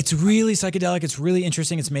psychedelic. It's really psychedelic. It's really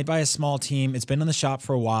interesting. It's made by a small team. It's been in the shop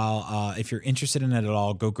for a while. If you're interested in it at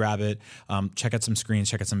all, go grab it. Check out some screens,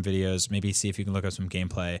 check out some videos, maybe see if you can look up some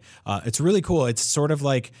gameplay. It's really cool. It's sort of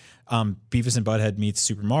like Beavis and Butthead meets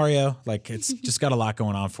Super Mario. Like it's just got a lot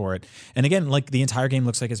going on for it. And again, like the entire game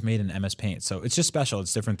looks like it's made in MS Paint. So it's just special.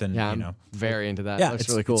 It's different than, I'm very into that. Yeah, Looks it's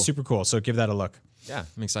really cool. It's super cool. So give that a look. Yeah,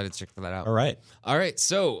 I'm excited to check that out. All right.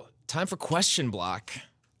 So time for Question Block,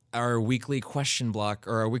 our weekly question block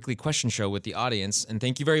or our weekly question show with the audience. And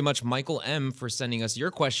thank you very much, Michael M., for sending us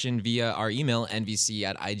your question via our email,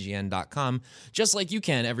 nvc@ign.com, just like you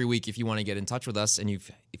can every week if you want to get in touch with us and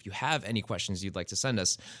if you have any questions you'd like to send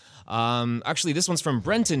us. Actually, this one's from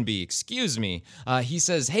Brenton B. Excuse me. He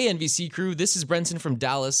says, "Hey, NVC crew, this is Brenton from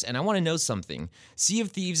Dallas, and I want to know something. Sea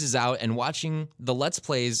of Thieves is out, and watching the Let's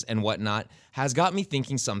Plays and whatnot has got me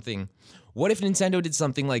thinking something. What if Nintendo did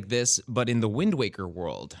something like this, but in the Wind Waker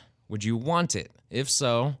world? Would you want it? If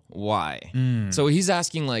so, why?" So he's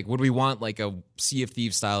asking, like, would we want like a Sea of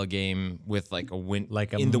Thieves style game with like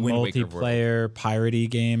in the Wind Waker world? multiplayer piratey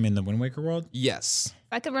game in the Wind Waker world? Yes.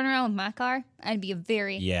 If I could run around with my car, I'd be a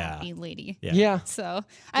very happy lady. Yeah. So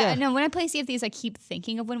I know when I play Sea of Thieves, I keep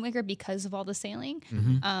thinking of Wind Waker because of all the sailing.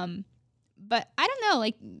 But I don't know,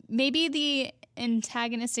 like maybe the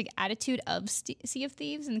antagonistic attitude of Sea of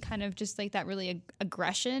Thieves and kind of just like that really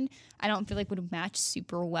aggression, I don't feel like would match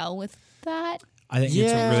super well with that. I think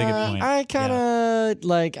it's a really good point. I kind of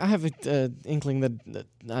like. I have an inkling that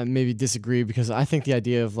I maybe disagree because I think the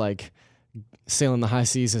idea of like sailing the high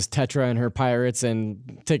seas as Tetra and her pirates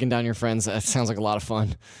and taking down your friends, that sounds like a lot of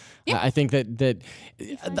fun. Yeah. I think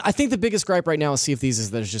I think the biggest gripe right now with Sea of Thieves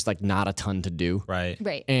is there's just like not a ton to do.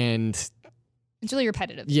 Right. And it's really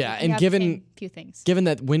repetitive. Yeah, You and have the given same few things. given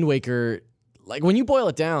that Wind Waker, like when you boil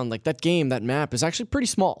it down, like that game, that map is actually pretty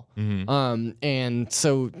small. And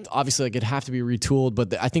so obviously like it'd have to be retooled,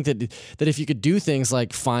 but I think that if you could do things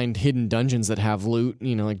like find hidden dungeons that have loot,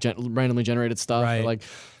 like randomly generated stuff, Right. or like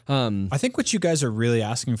I think what you guys are really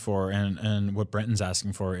asking for, and what Brenton's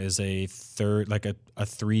asking for, is a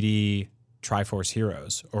 3D Triforce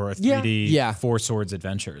Heroes or a 3D Four Swords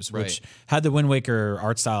Adventures, which had the Wind Waker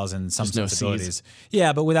art styles and some Just no sensibilities.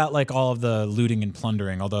 Yeah, but without like all of the looting and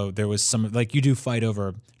plundering, although there was some, like you do fight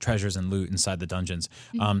over treasures and loot inside the dungeons.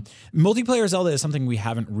 Multiplayer Zelda is something we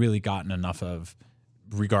haven't really gotten enough of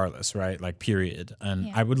regardless, right? Like period.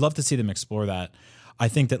 And I would love to see them explore that. I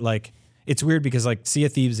think that like it's weird because like Sea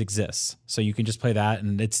of Thieves exists, so you can just play that,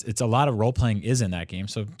 and it's a lot of role playing is in that game.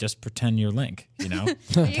 So just pretend you're Link, you know.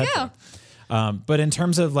 There you go. But in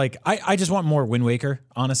terms of like, I just want more Wind Waker,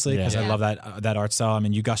 honestly, because I Yeah. love that art style. I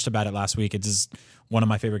mean, you gushed about it last week. It's just one of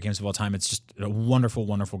my favorite games of all time. It's just a wonderful,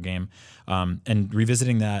 wonderful game. And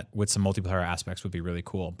revisiting that with some multiplayer aspects would be really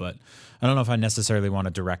cool. But I don't know if I necessarily want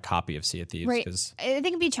a direct copy of Sea of Thieves. Right. 'Cause- I think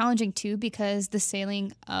it'd be challenging too because the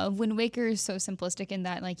sailing of Wind Waker is so simplistic in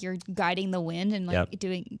that like you're guiding the wind and like Yep.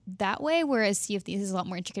 doing that way, whereas Sea of Thieves is a lot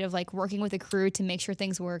more intricate of like working with a crew to make sure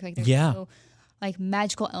things work. Like there's Yeah. no like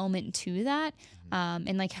magical element to that,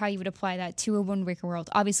 and like how you would apply that to a Wind Waker world.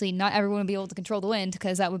 Obviously, not everyone would be able to control the wind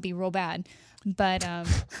because that would be real bad. But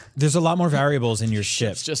There's a lot more variables in your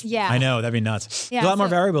ship. yeah, I know, that'd be nuts. Yeah, There's a lot more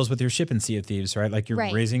so- variables with your ship in Sea of Thieves, right? Like you're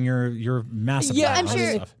Right. raising your massive. Yeah, I'm all this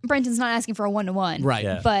sure stuff. Brenton's not asking for a 1-to-1, Right.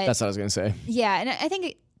 Yeah. But That's what I was gonna say. yeah, and I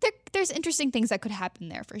think there's interesting things that could happen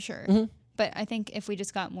there for sure. Mm-hmm. But I think if we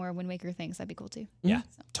just got more Wind Waker things, that'd be cool too. Yeah,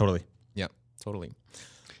 totally, Yeah, totally.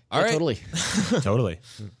 All right. Totally. totally.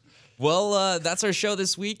 Well, that's our show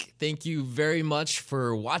this week. Thank you very much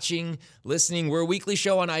for watching, listening. We're a weekly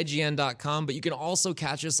show on IGN.com, but you can also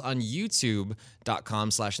catch us on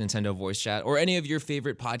YouTube.com/Nintendo Voice Chat or any of your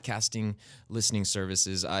favorite podcasting listening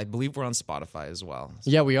services. I believe we're on Spotify as well.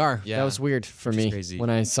 Yeah, we are. Yeah. That was weird for is me crazy. when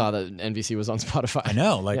I saw that NVC was on Spotify. I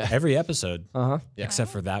know, like every episode, Uh-huh.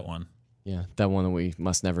 except for that one. Yeah, that one that we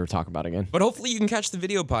must never talk about again. But hopefully you can catch the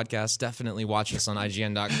video podcast. Definitely watch us on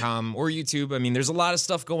IGN.com or YouTube. I mean, there's a lot of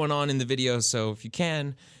stuff going on in the video, so if you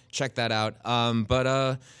can, check that out.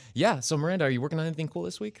 Yeah, so Miranda, are you working on anything cool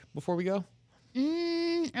this week before we go?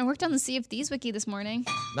 I worked on the Sea of Thieves wiki this morning.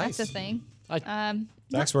 Nice. That's a thing.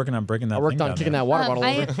 Zach's working on breaking that. I worked thing on down kicking there. that water bottle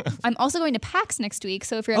over. I'm also going to PAX next week,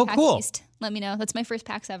 so if you're Oh, at PAX cool. East, let me know. That's my first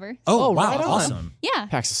PAX ever. Oh, wow, right on. awesome! Yeah.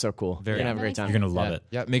 PAX is so cool. You're gonna have a great time. You're gonna love Yeah. it.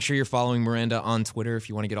 Yeah, make sure you're following Miranda on Twitter if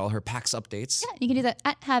you want to get all her PAX updates. You can do that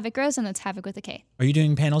at Havoc Rose, and that's Havoc with a K. Are you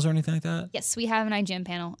doing panels or anything like that? Yes, we have an IGN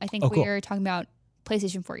panel. I think Oh, cool. we're talking about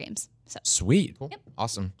PlayStation 4 games. So Sweet. Cool.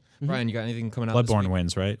 Awesome. Brian, you got anything coming out this Bloodborne week?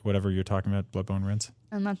 wins, right? Whatever you're talking about, Bloodborne wins.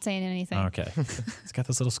 I'm not saying anything. Okay. It's got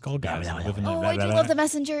those little skull guys. that live in Oh, the- I do love the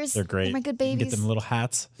messengers. They're great. They're my good You can babies. Get them little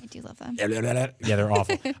hats. I do love them. Yeah, they're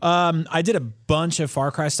awful. I did a bunch of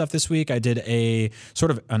Far Cry stuff this week. I did a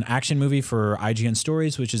sort of an action movie for IGN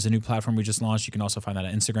Stories, which is a new platform we just launched. You can also find that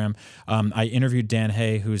on Instagram. I interviewed Dan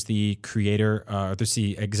Hay, who's the creator,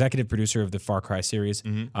 the executive producer of the Far Cry series,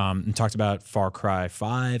 and talked about Far Cry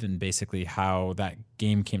 5 and basically how that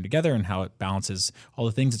game came together and how it balances all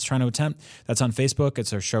the things it's trying to attempt. That's on Facebook.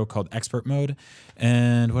 It's a show called Expert Mode.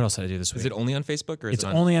 And what else did I do this week? Is it only on Facebook or is It's it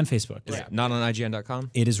on, only on Facebook. not on IGN.com?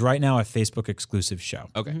 It is right now a Facebook exclusive show.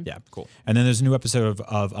 Okay. Yeah. Cool. And then there's a new episode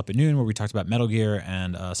of Up at Noon where we talked about Metal Gear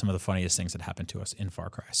and some of the funniest things that happened to us in Far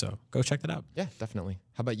Cry. So go check that out. Yeah, definitely.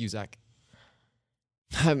 How about you, Zach?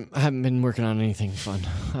 I haven't been working on anything fun.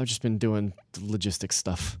 I've just been doing the logistics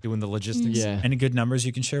stuff. Doing the logistics? Yeah. Any good numbers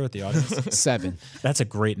you can share with the audience? 7. That's a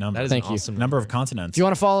great number. That is Thank an you. awesome number of continents. If you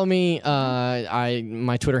want to follow me,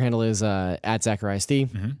 my Twitter handle is at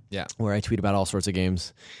ZachariasD, Yeah. where I tweet about all sorts of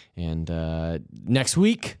games. And next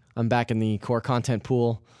week, I'm back in the core content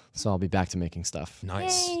pool, so I'll be back to making stuff.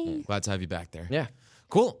 Nice. Glad to have you back there. Yeah.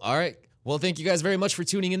 Cool. All right. Well, thank you guys very much for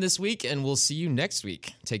tuning in this week, and we'll see you next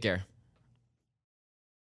week. Take care.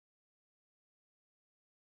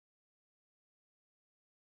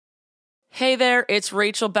 Hey there, it's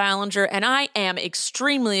Rachel Ballinger, and I am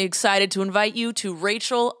extremely excited to invite you to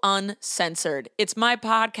Rachel Uncensored. It's my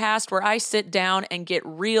podcast where I sit down and get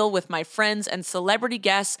real with my friends and celebrity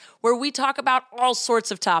guests, where we talk about all sorts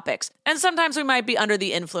of topics. And sometimes we might be under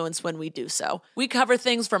the influence when we do so. We cover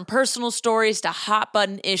things from personal stories to hot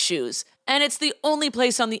button issues. And it's the only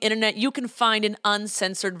place on the internet you can find an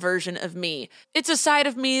uncensored version of me. It's a side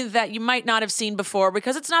of me that you might not have seen before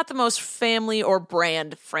because it's not the most family or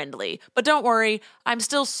brand friendly. But don't worry, I'm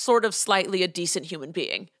still sort of slightly a decent human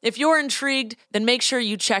being. If you're intrigued, then make sure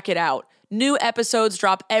you check it out. New episodes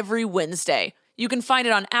drop every Wednesday. You can find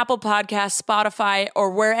it on Apple Podcasts, Spotify,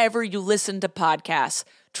 or wherever you listen to podcasts.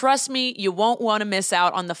 Trust me, you won't want to miss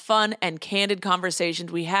out on the fun and candid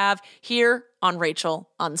conversations we have here on Rachel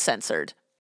Uncensored.